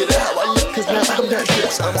wanna get it how I look, cause now I'm that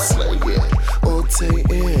bitch. I'm slaying, all day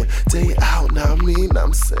in, day out. Now I mean,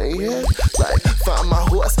 I'm saying, like, find my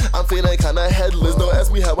horse, I'm feeling kinda headless. Don't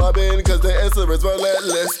ask me how I been, cause the answer is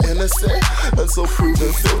relentless. Innocent, and so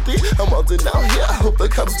proven filthy. I'm all done out here, I hope the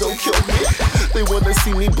cops don't kill me. They wanna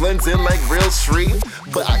see me blend in like real tree,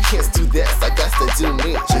 but I can't do that, I got to do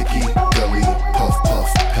me. Jiggy, gully, puff,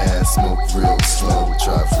 puff, pass, smoke real slow,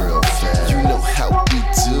 drive real fast. You know how we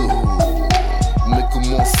do, make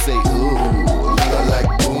them all say ooh. I like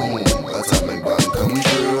boom, atomic bomb come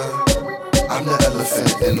through. I'm the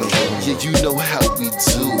elephant in the room. Yeah, you know how we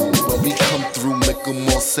do. When we come through, make them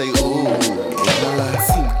all say ooh.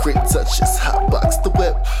 Team great touches, hot box the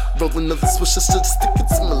whip. Roll another swisher, should stick it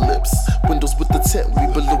to my lips. Windows with the tint, we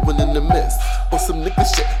ballowing in the mist. On some nigga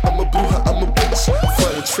shit, I'm a blue, I'm a bitch.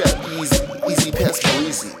 Flying trap easy pass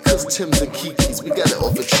breezy. Cause Tim's and Kiki's, we got it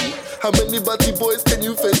off a cheap. How many butty boys can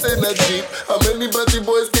you fit in a Jeep? How many butty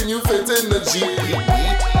boys can you fit in a Jeep?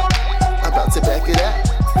 I'm about to back it up.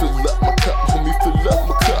 Fill up my cup, homie, fill up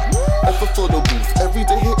my cup. F a photo booth, every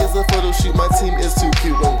day here is a photo shoot. My team is too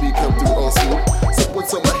cute when we come through on swoop. Someone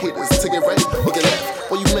tell my haters, take it right or get left.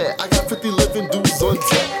 Why you mad? I got 50 living dudes on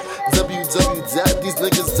deck.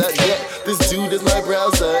 www.theseniggas.net. This dude is my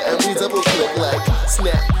browser, and we double click like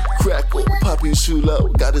snap, crackle, poppy chulo.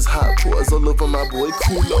 Got his hot paws all over my boy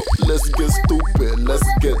Kulo. Let's get stupid, let's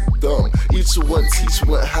get dumb. Each one teach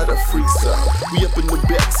one how to freak some. We up in the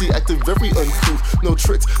backseat, acting very uncouth. No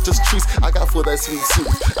tricks, just treats. I got for that sweet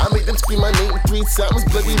tooth. I made them scream my name 3 times.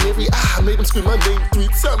 Bloody Mary, I made them scream my name 3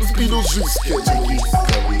 times. Beetlejuice, Jiggy,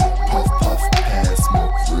 curry, puff, puff, pass,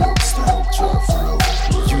 smoke real slow, drive real.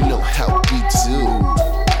 You know how we do.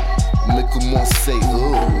 Make them all say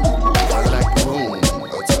ooh. I like boom,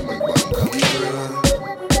 atomic bomb come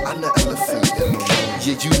through. I'm the elephant in the room.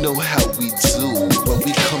 Yeah, you know how we do. When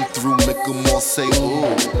we come through, make them all say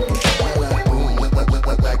ooh. Like boom, like boom, boom,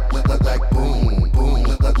 like boom, like boom, boom,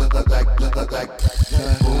 like boom, boom,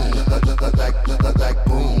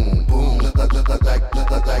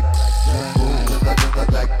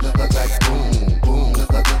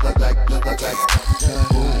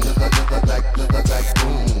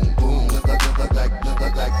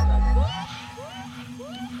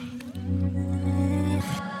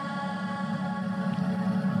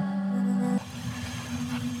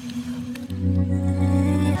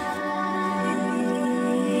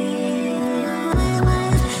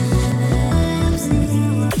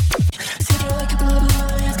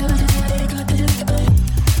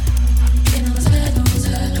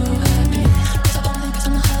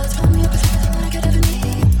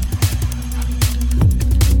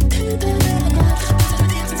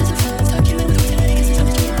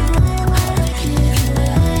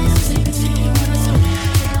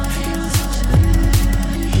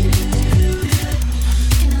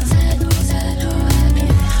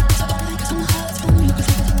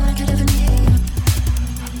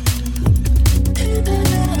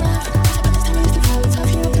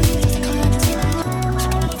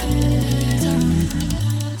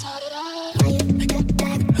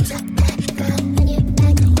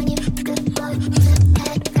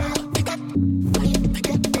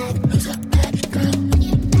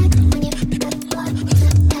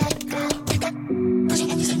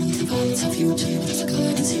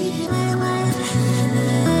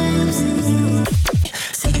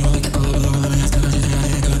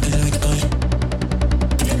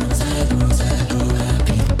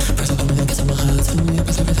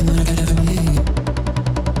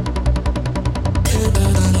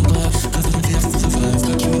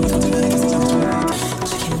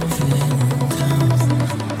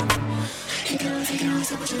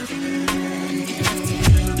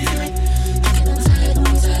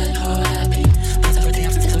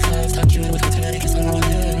 Tuck you in with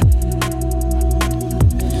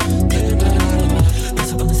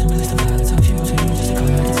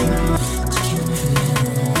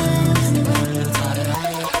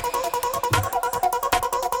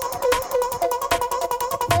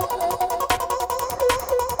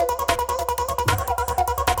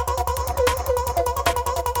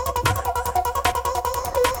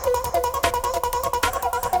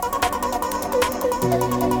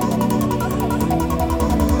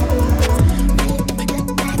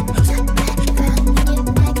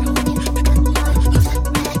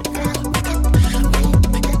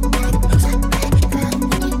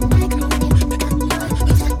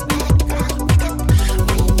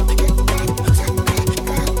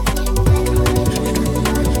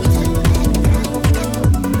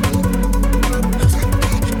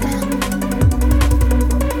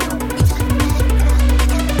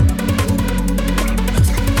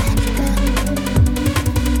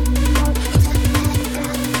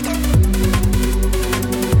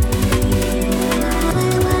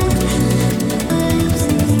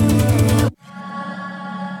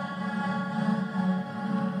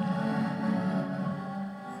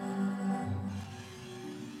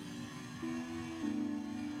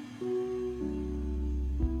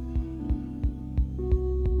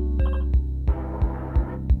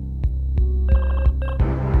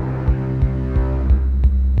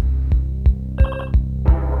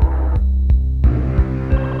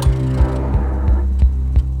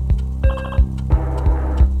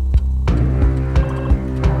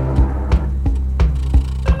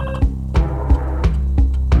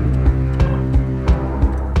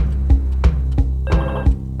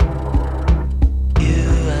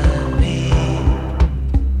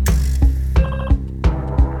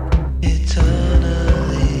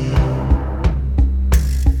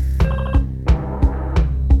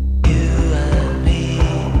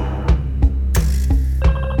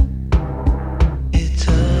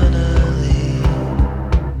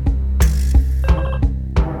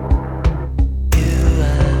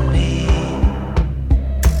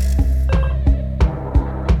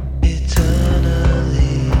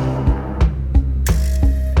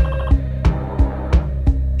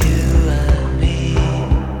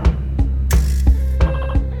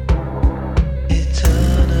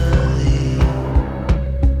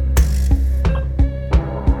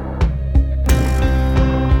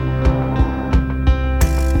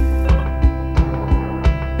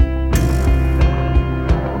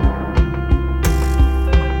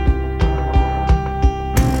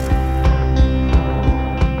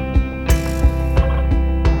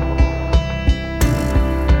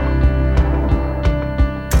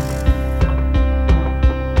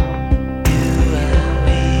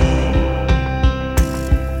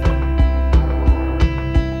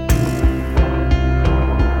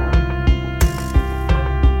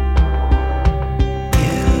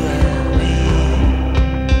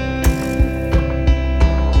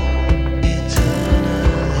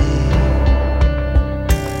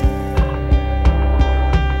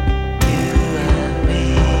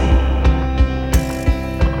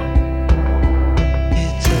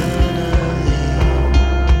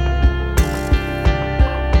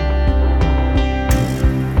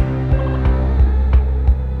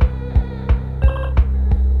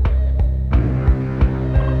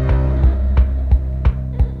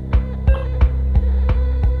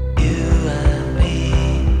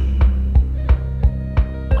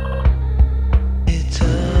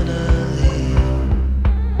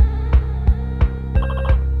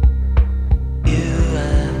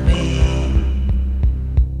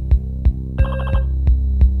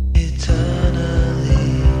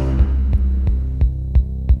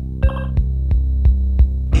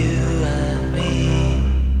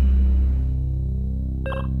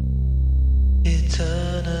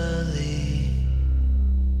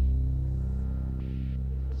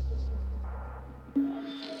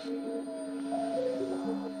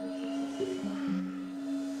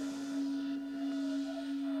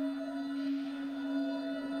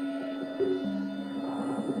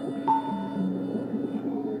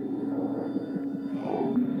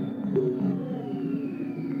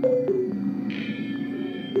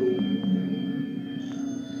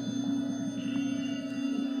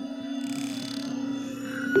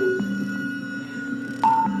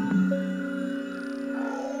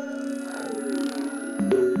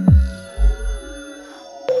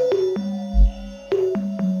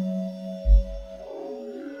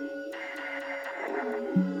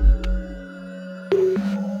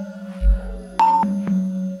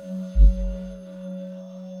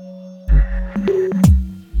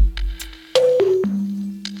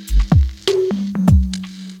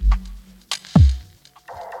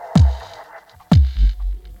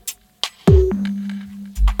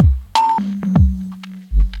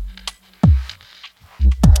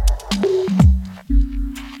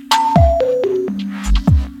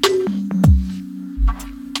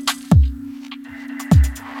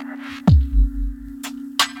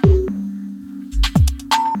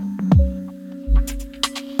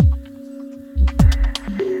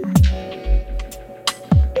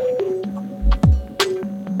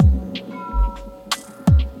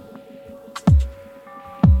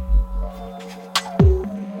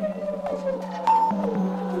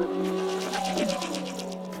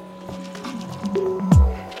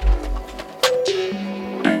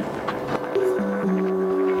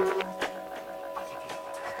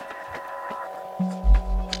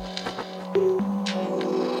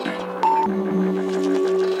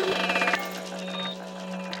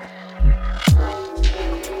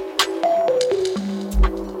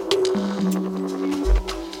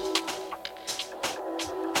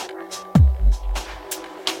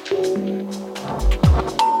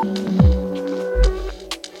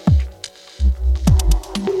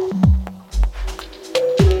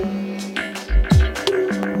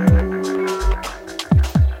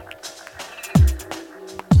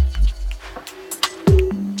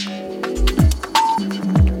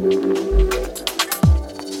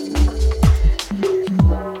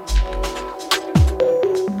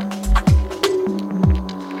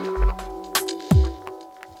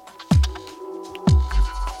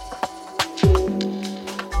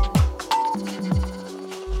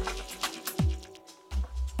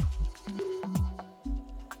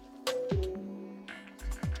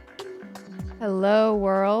Hello,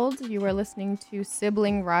 world. You are listening to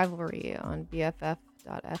Sibling Rivalry on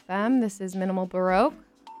BFF.FM. This is Minimal Baroque.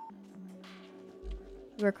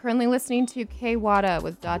 You are currently listening to K Wada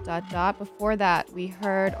with ... Before that, we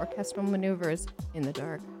heard Orchestral Maneuvers in the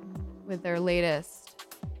Dark with their latest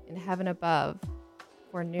In Heaven Above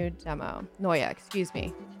for new demo. Noya, excuse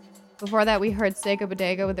me. Before that, we heard Sega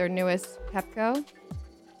Bodega with their newest Pepco.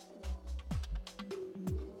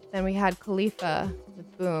 Then we had Khalifa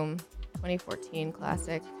with Boom, 2014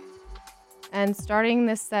 classic. And starting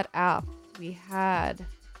this set out, we had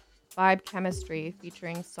Vibe Chemistry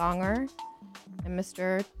featuring Songer and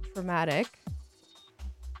Mr. Traumatic,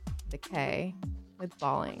 the K, with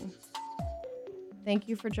Balling. Thank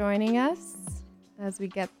you for joining us as we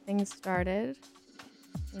get things started.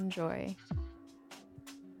 Enjoy.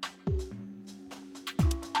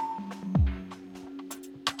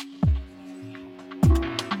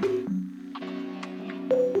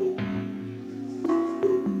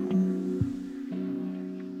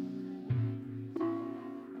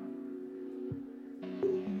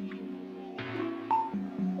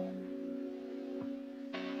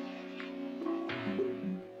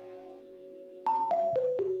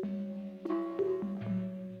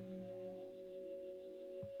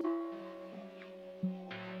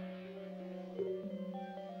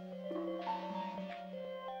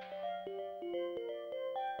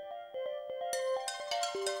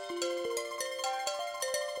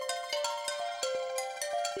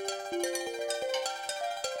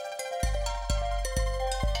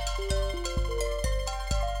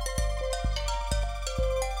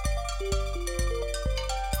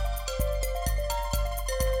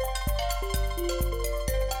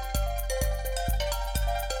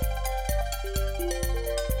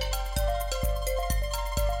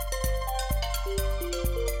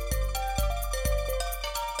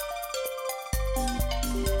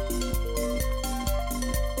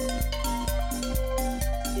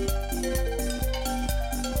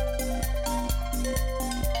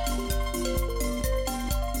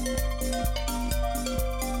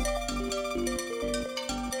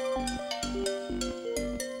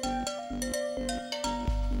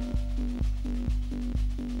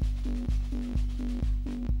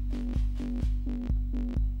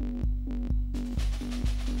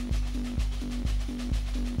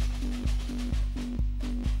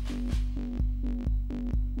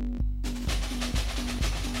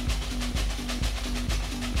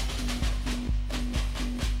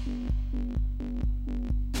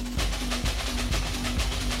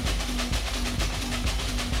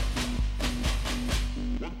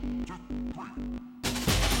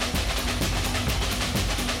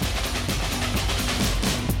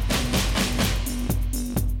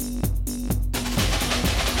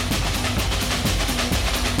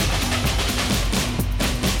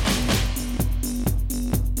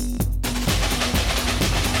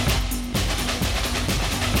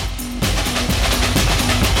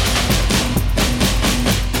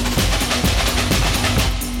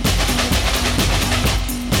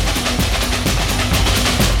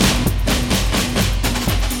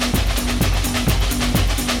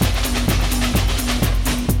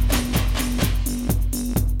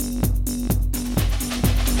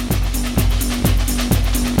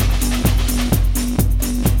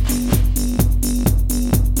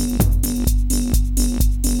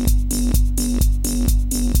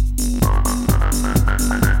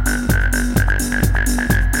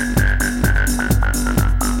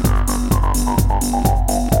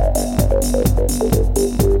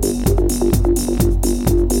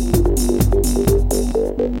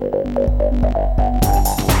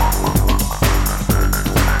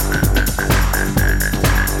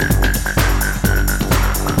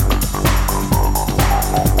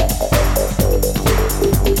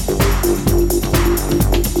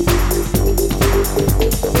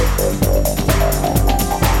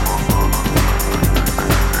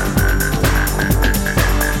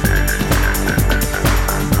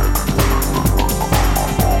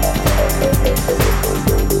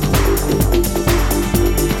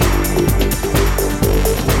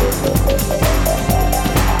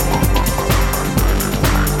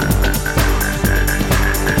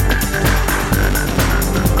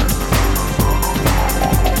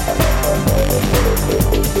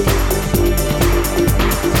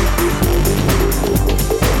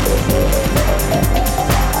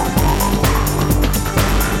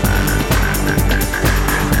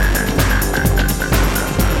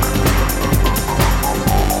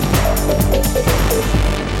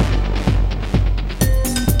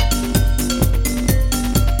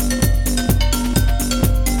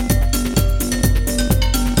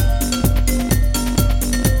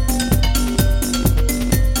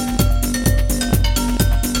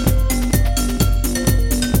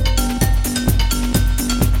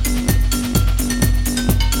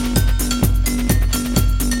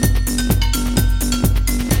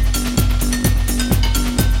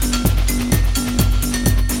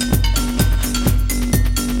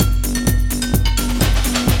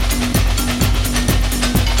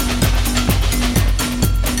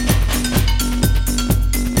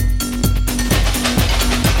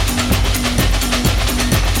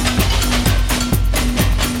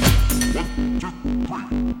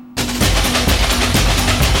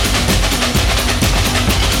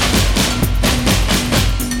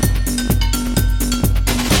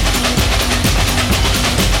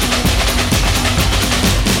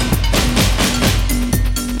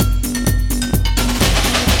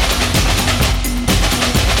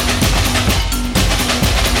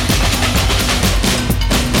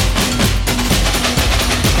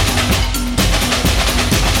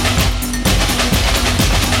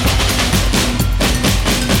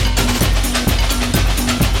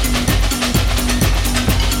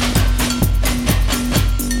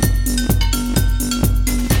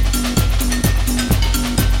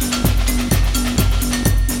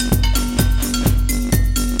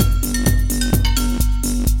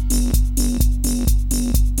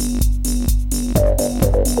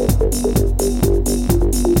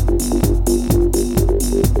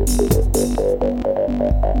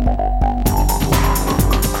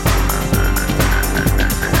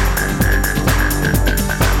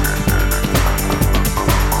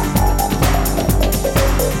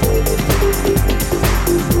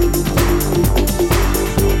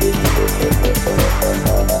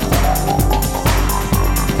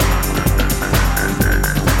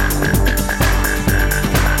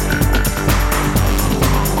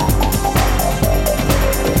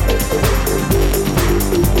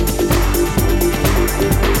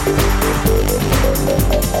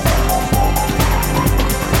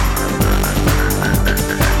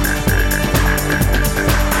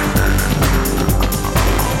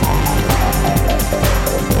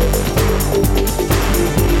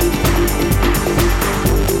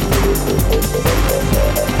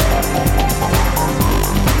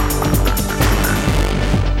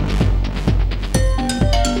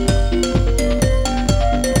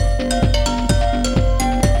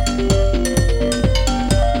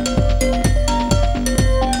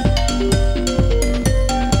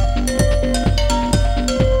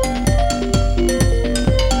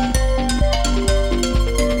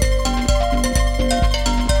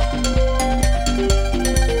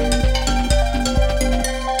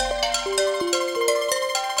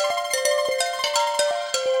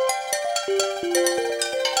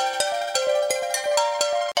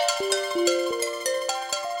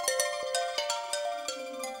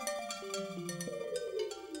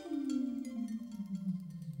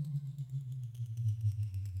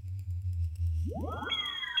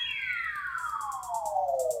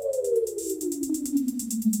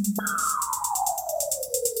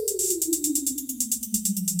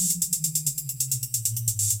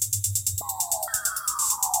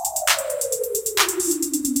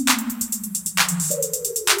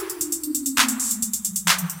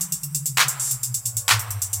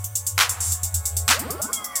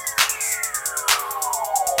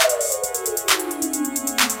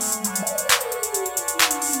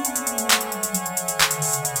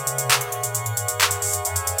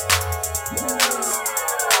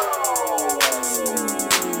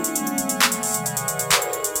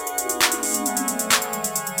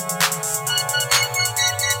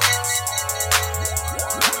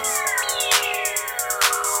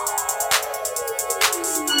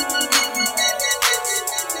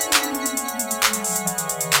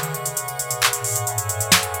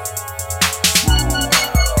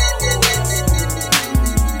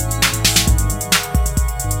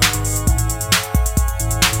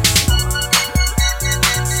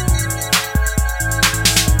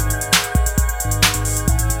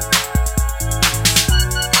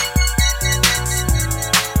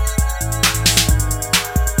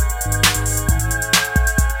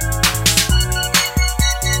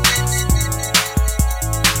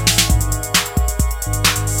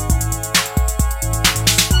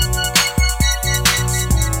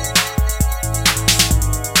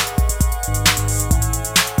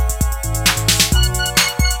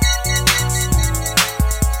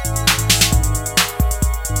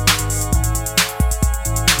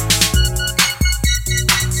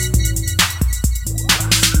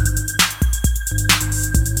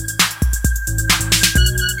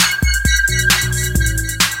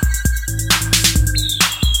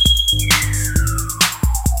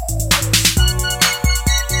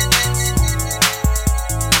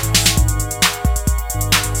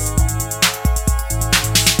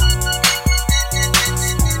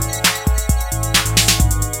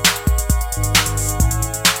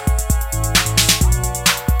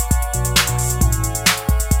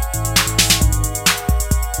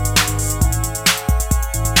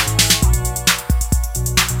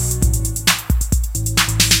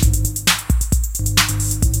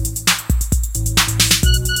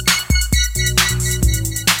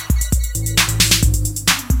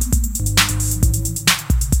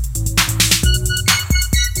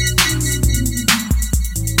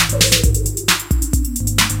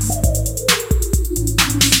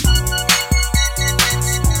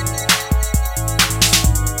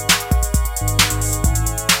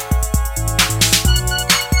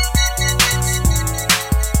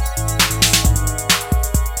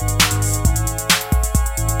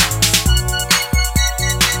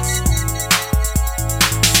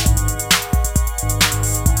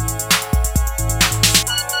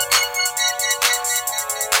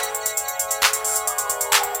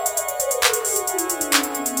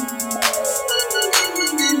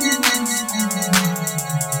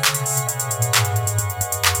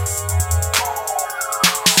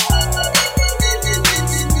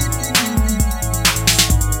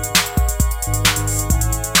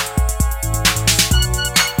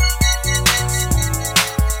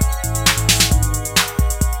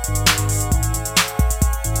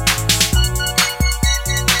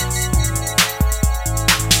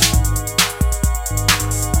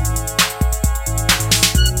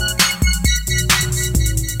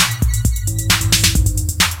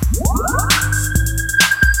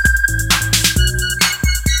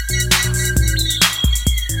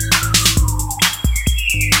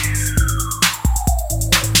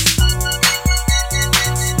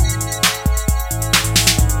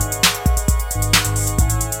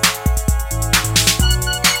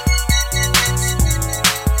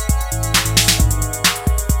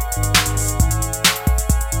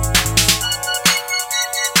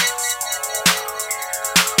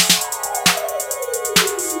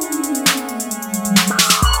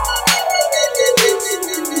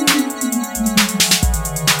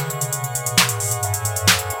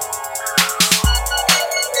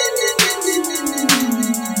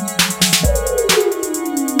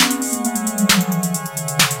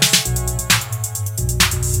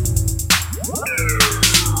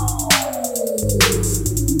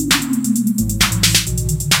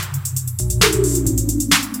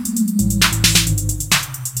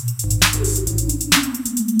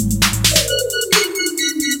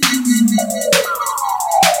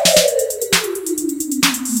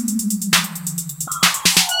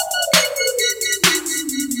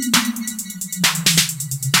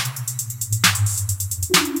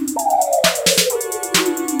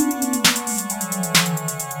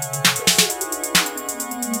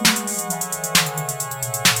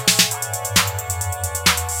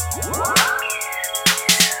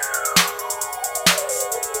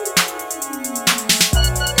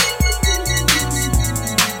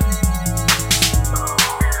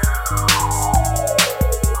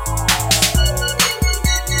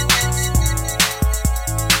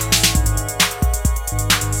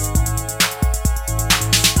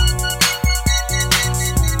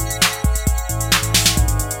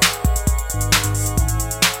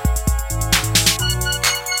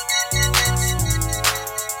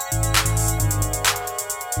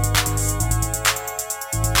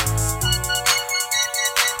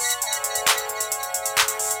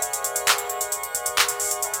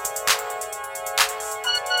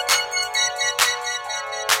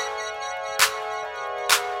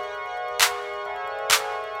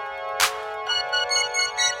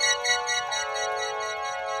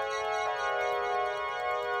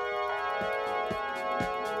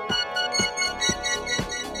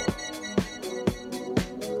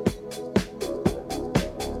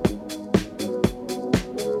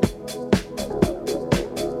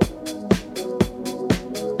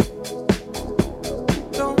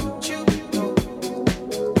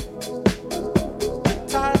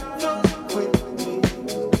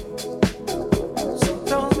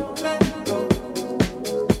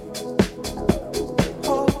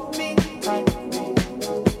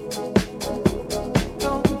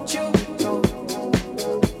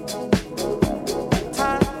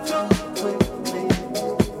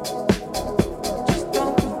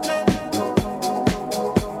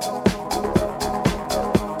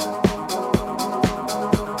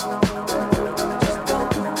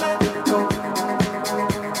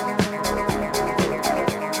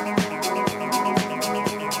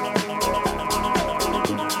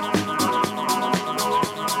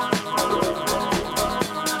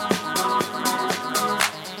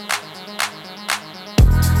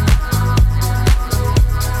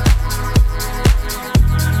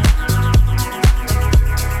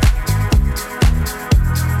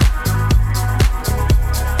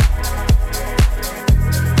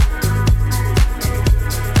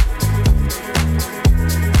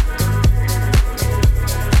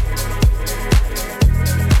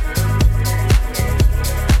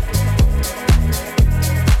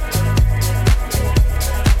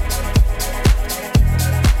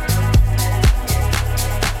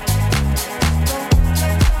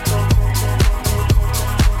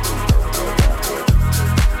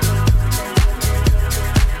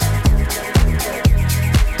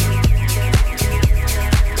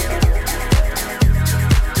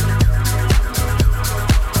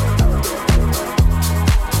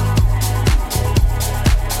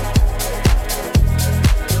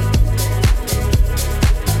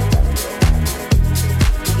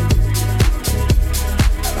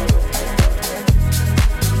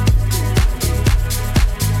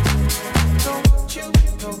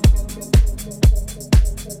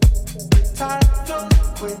 Time flows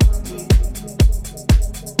quickly,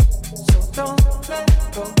 so don't let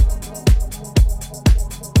go.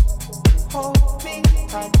 Hold me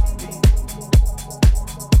tightly.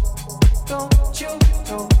 Don't you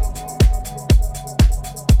know?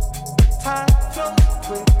 Time flows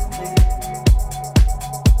quickly.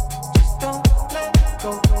 Just don't let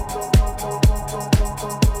go.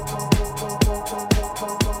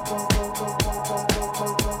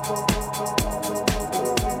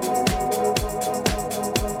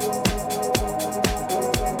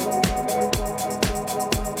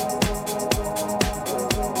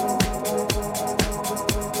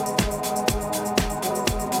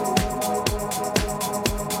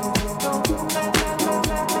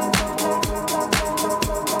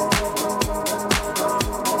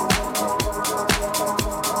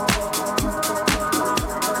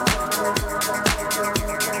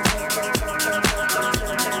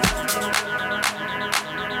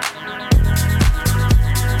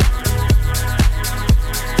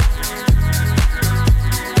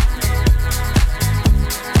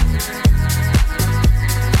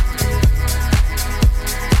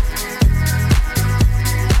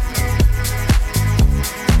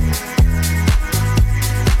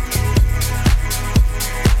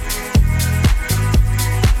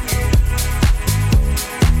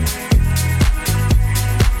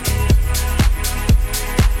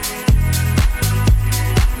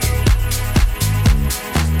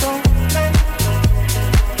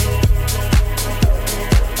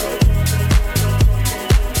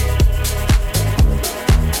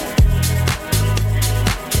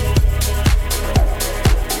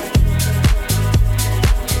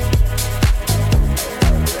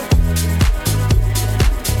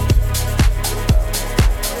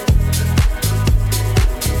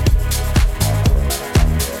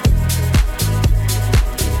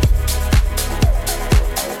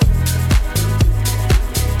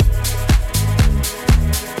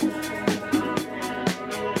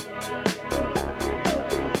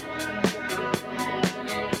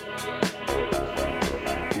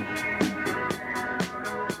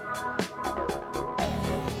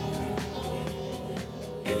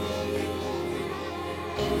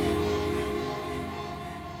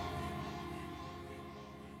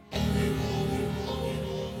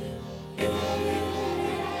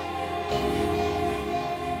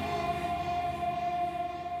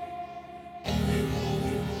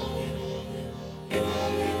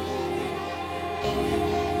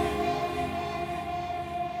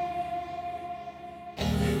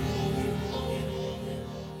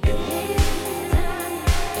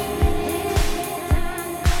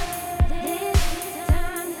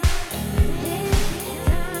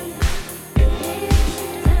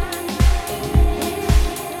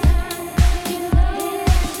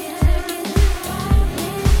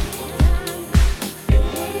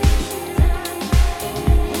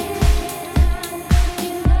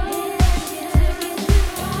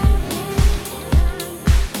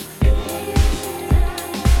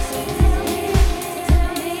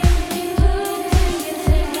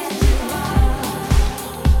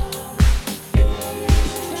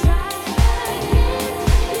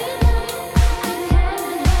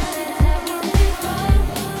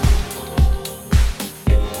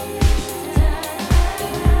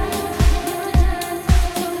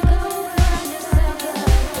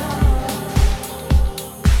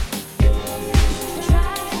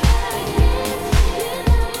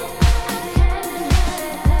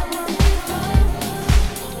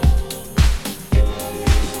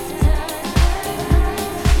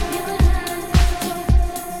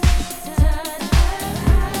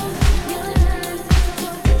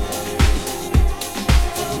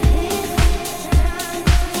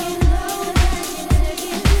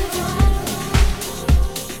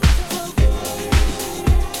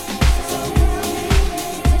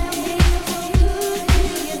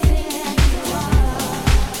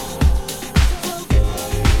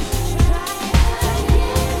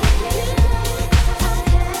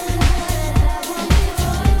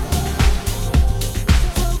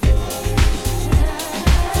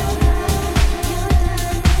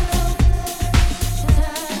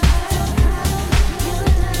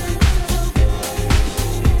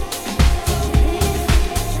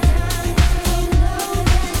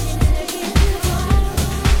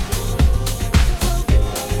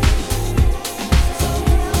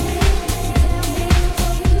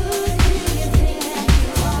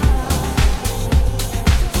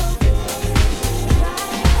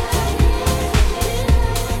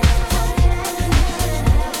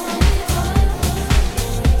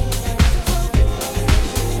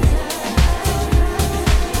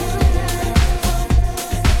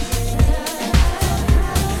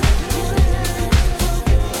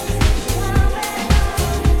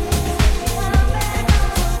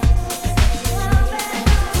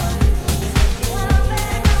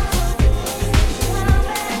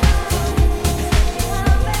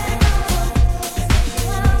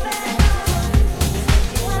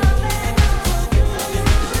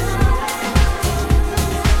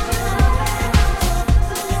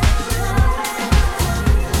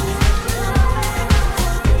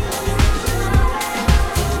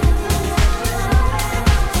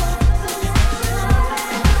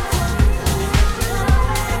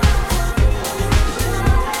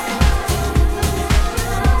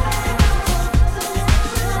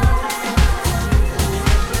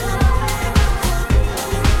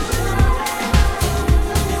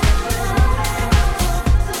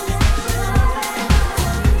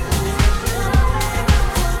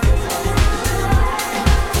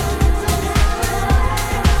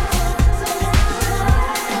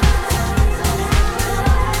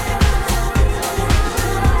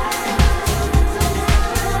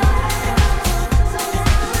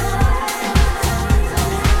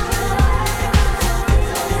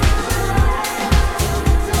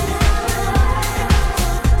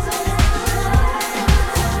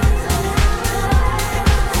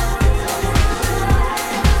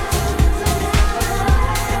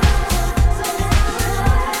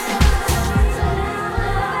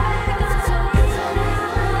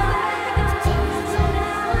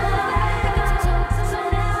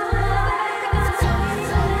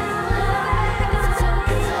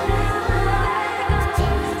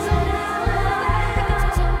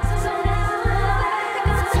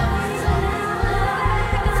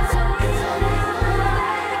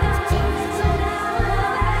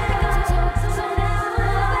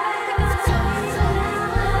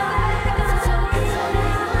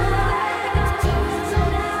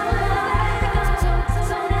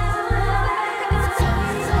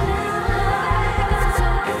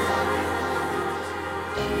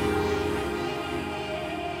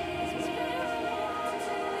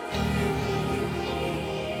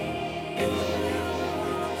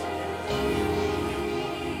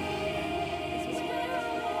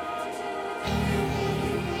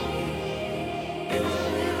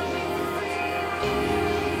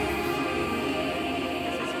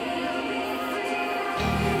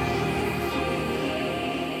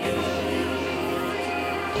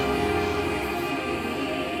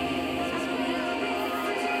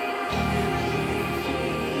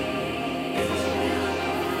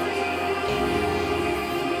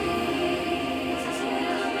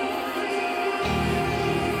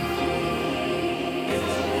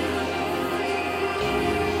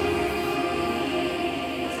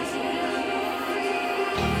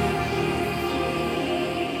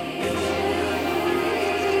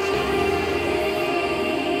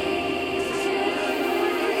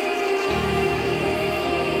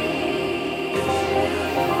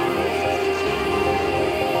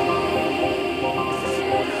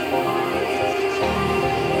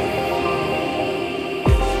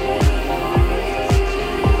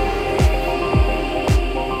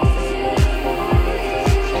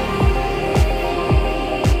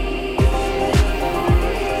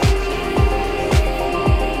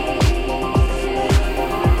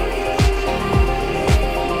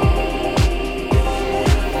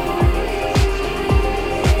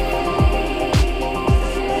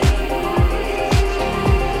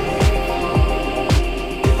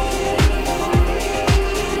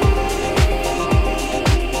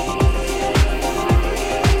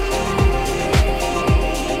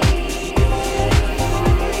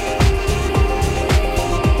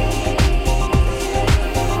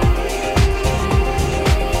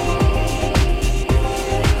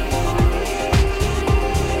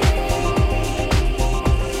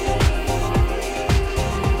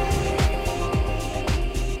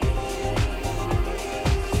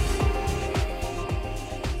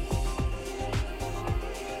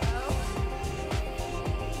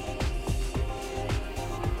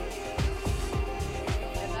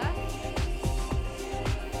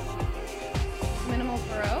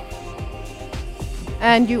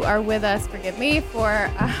 And you are with us, forgive me, for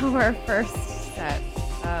our first set.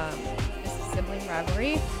 This is Sibling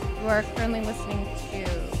Rivalry. You are currently listening to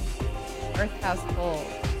Earth House Gold.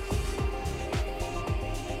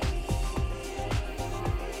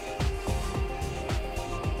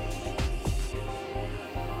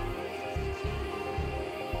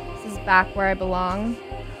 This is Back Where I Belong,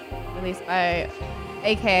 released by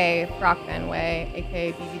aka Brock Van Way,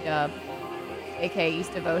 aka BB Dub, aka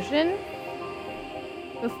East of Ocean.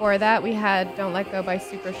 Before that, we had Don't Let Go by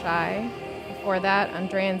Super Shy. Before that,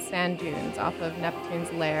 Andrean Sand Dunes off of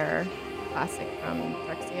Neptune's Lair, classic from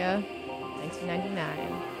Drexia, 1999,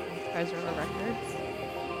 from Treasure Records.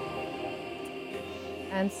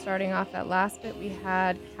 And starting off that last bit, we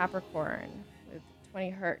had Capricorn with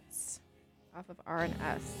 20 Hertz off of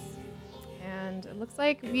R&S. And it looks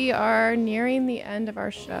like we are nearing the end of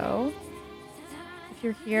our show. If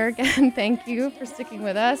you're here again, thank you for sticking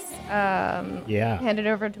with us. Hand it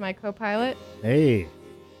over to my co-pilot. Hey,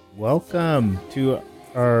 welcome to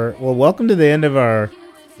welcome to the end of our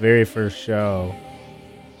very first show,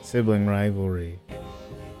 Sibling Rivalry,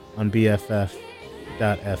 on BFF.FM.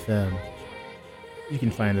 You can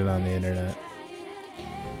find it on the internet.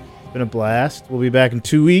 It's been a blast. We'll be back in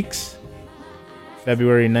 2 weeks,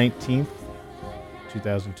 February 19th,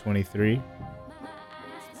 2023.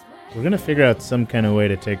 We're going to figure out some kind of way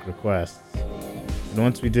to take requests. And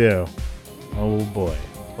once we do, oh boy,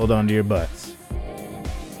 hold on to your butts.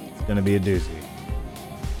 It's going to be a doozy.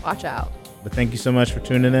 Watch out. But thank you so much for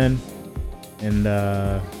tuning in, and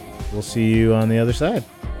we'll see you on the other side.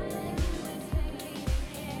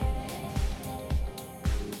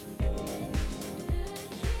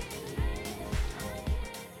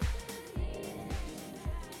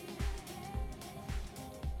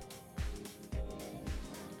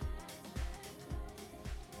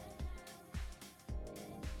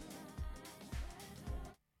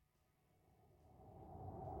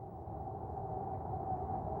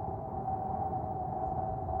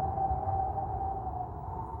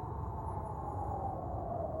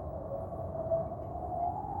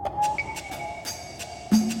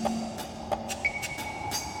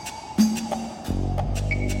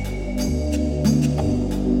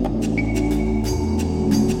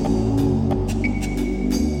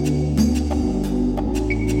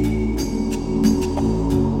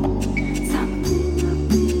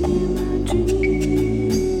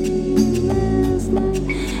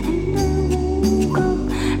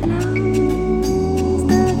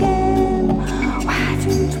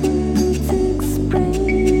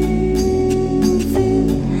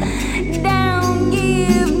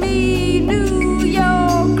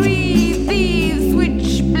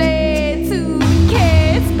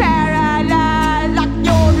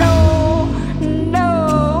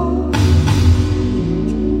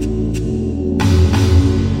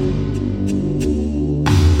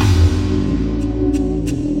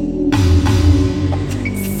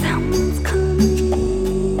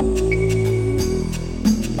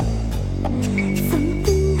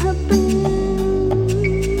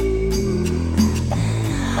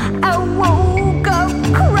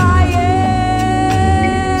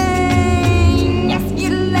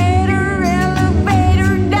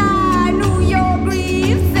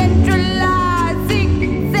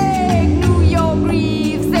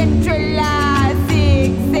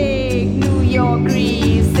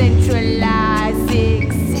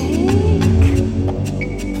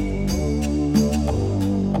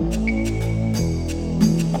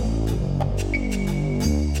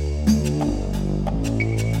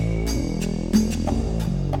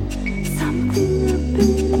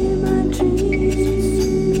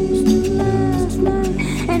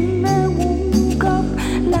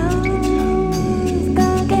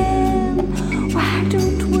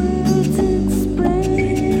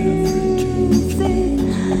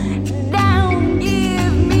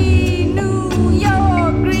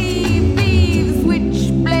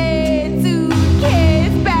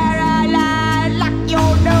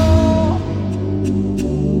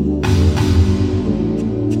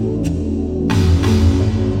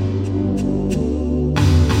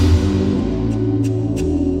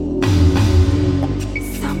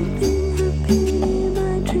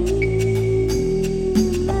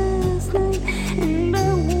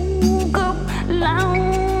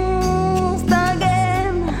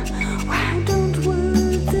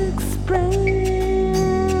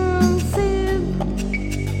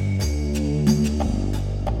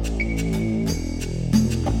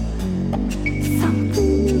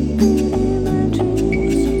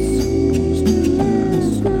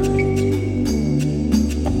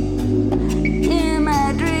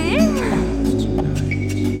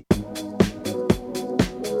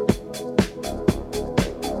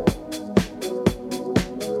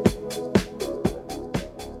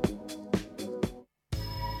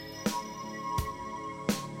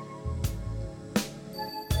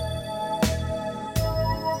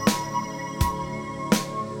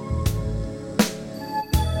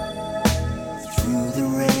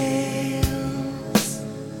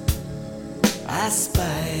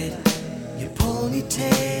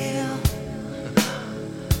 tale.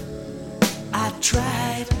 I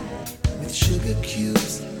tried with sugar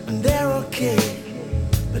cubes, and they're okay,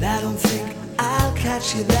 but I don't think I'll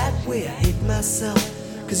catch you that way. I hate myself,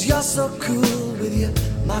 cause you're so cool with your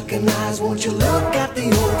mocking eyes. Won't you look at the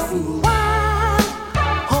old fool? Wild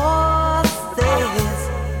horses,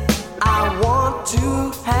 I want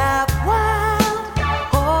to have wild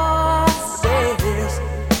horses.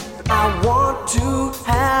 I want to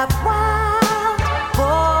have wild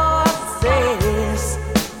horses.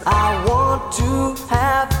 I want to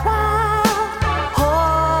have wild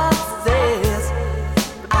horses.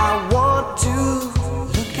 I want to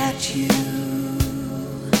look at you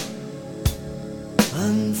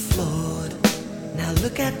unflawed. Now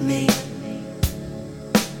look at me,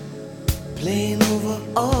 plain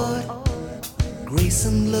overawed. Grace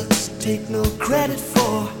and looks take no credit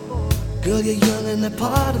for. Girl, you're young and a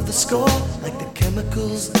part of the score. Like the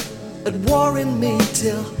chemicals that war in me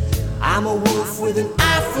till I'm a wolf with an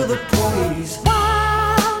eye for the praise.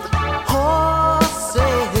 Wild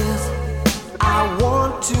horses, I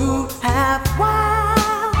want to have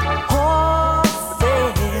wild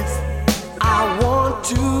horses. I want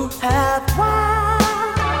to have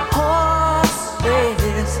wild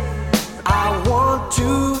horses. I want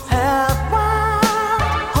to have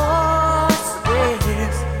wild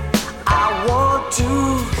horses. I want to.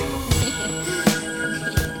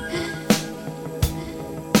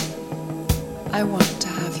 I want to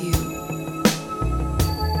have you.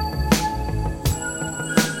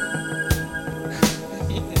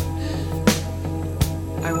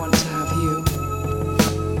 I want to have you.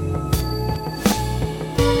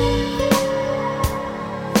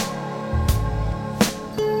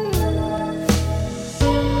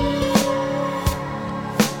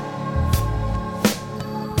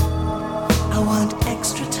 I want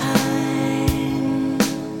extra time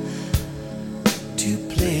to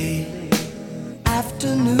play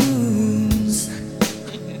afternoons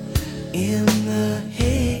in the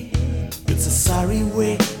hay. It's a sorry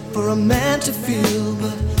way for a man to feel,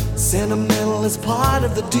 but sentimental is part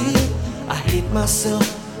of the deal. I hate myself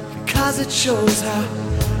because it shows how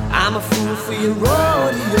I'm a fool for your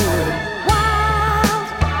rodeo. Wild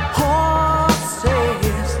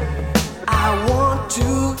horses, I want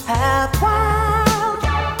to have wild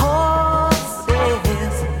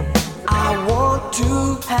horses. I want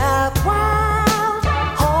to have wild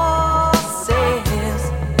horses.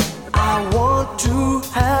 I want to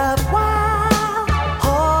have wild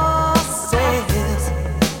horses.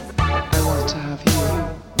 I want to have you.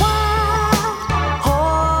 Wild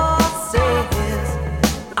horses.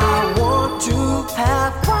 I want to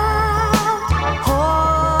have wild horses.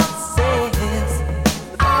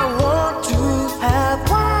 I want to have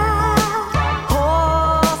wild horses.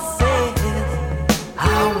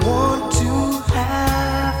 I want to have you. I want to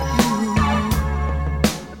have you.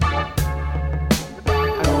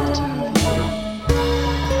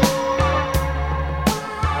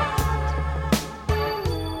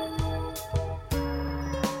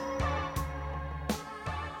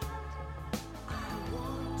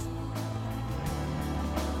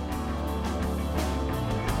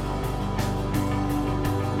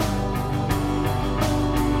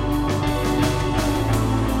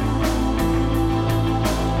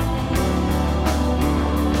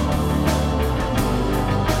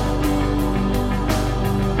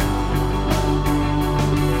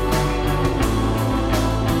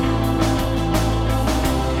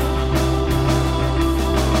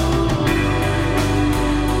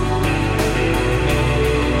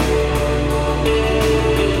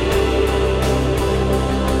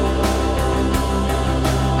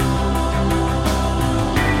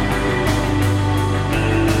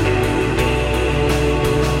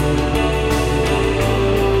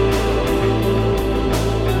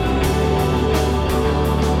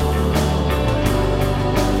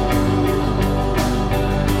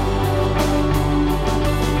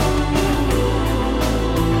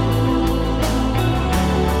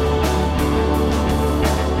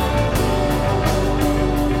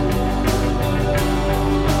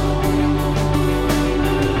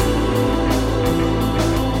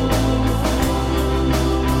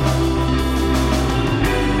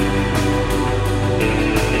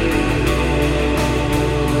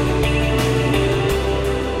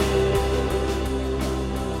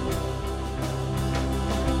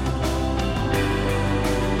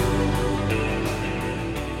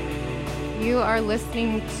 You are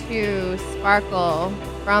listening to Sparkle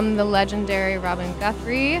from the legendary Robin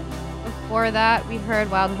Guthrie. Before that, we heard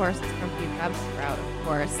Wild Horses from Crab Sprout, of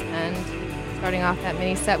course. And starting off that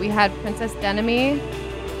mini set, we had Princess Denemy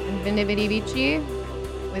and Vindi Vidi Vici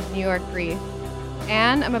with New York Grief.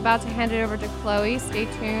 And I'm about to hand it over to Chloe. Stay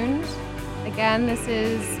tuned. Again, this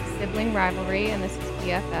is Sibling Rivalry, and this is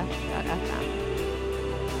BFF.FM.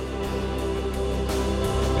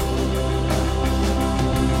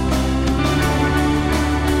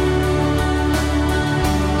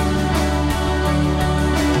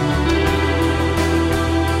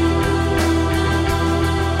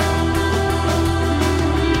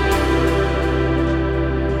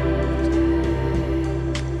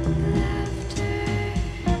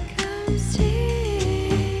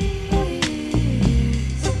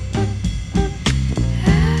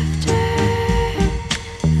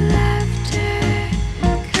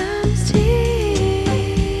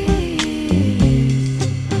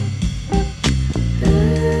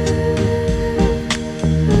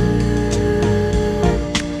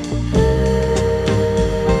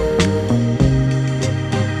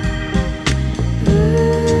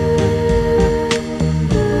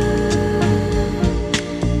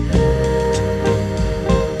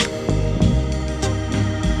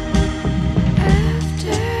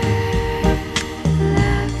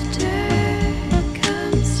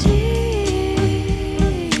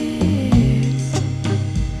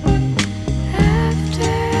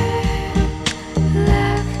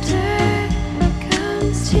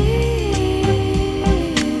 Tears.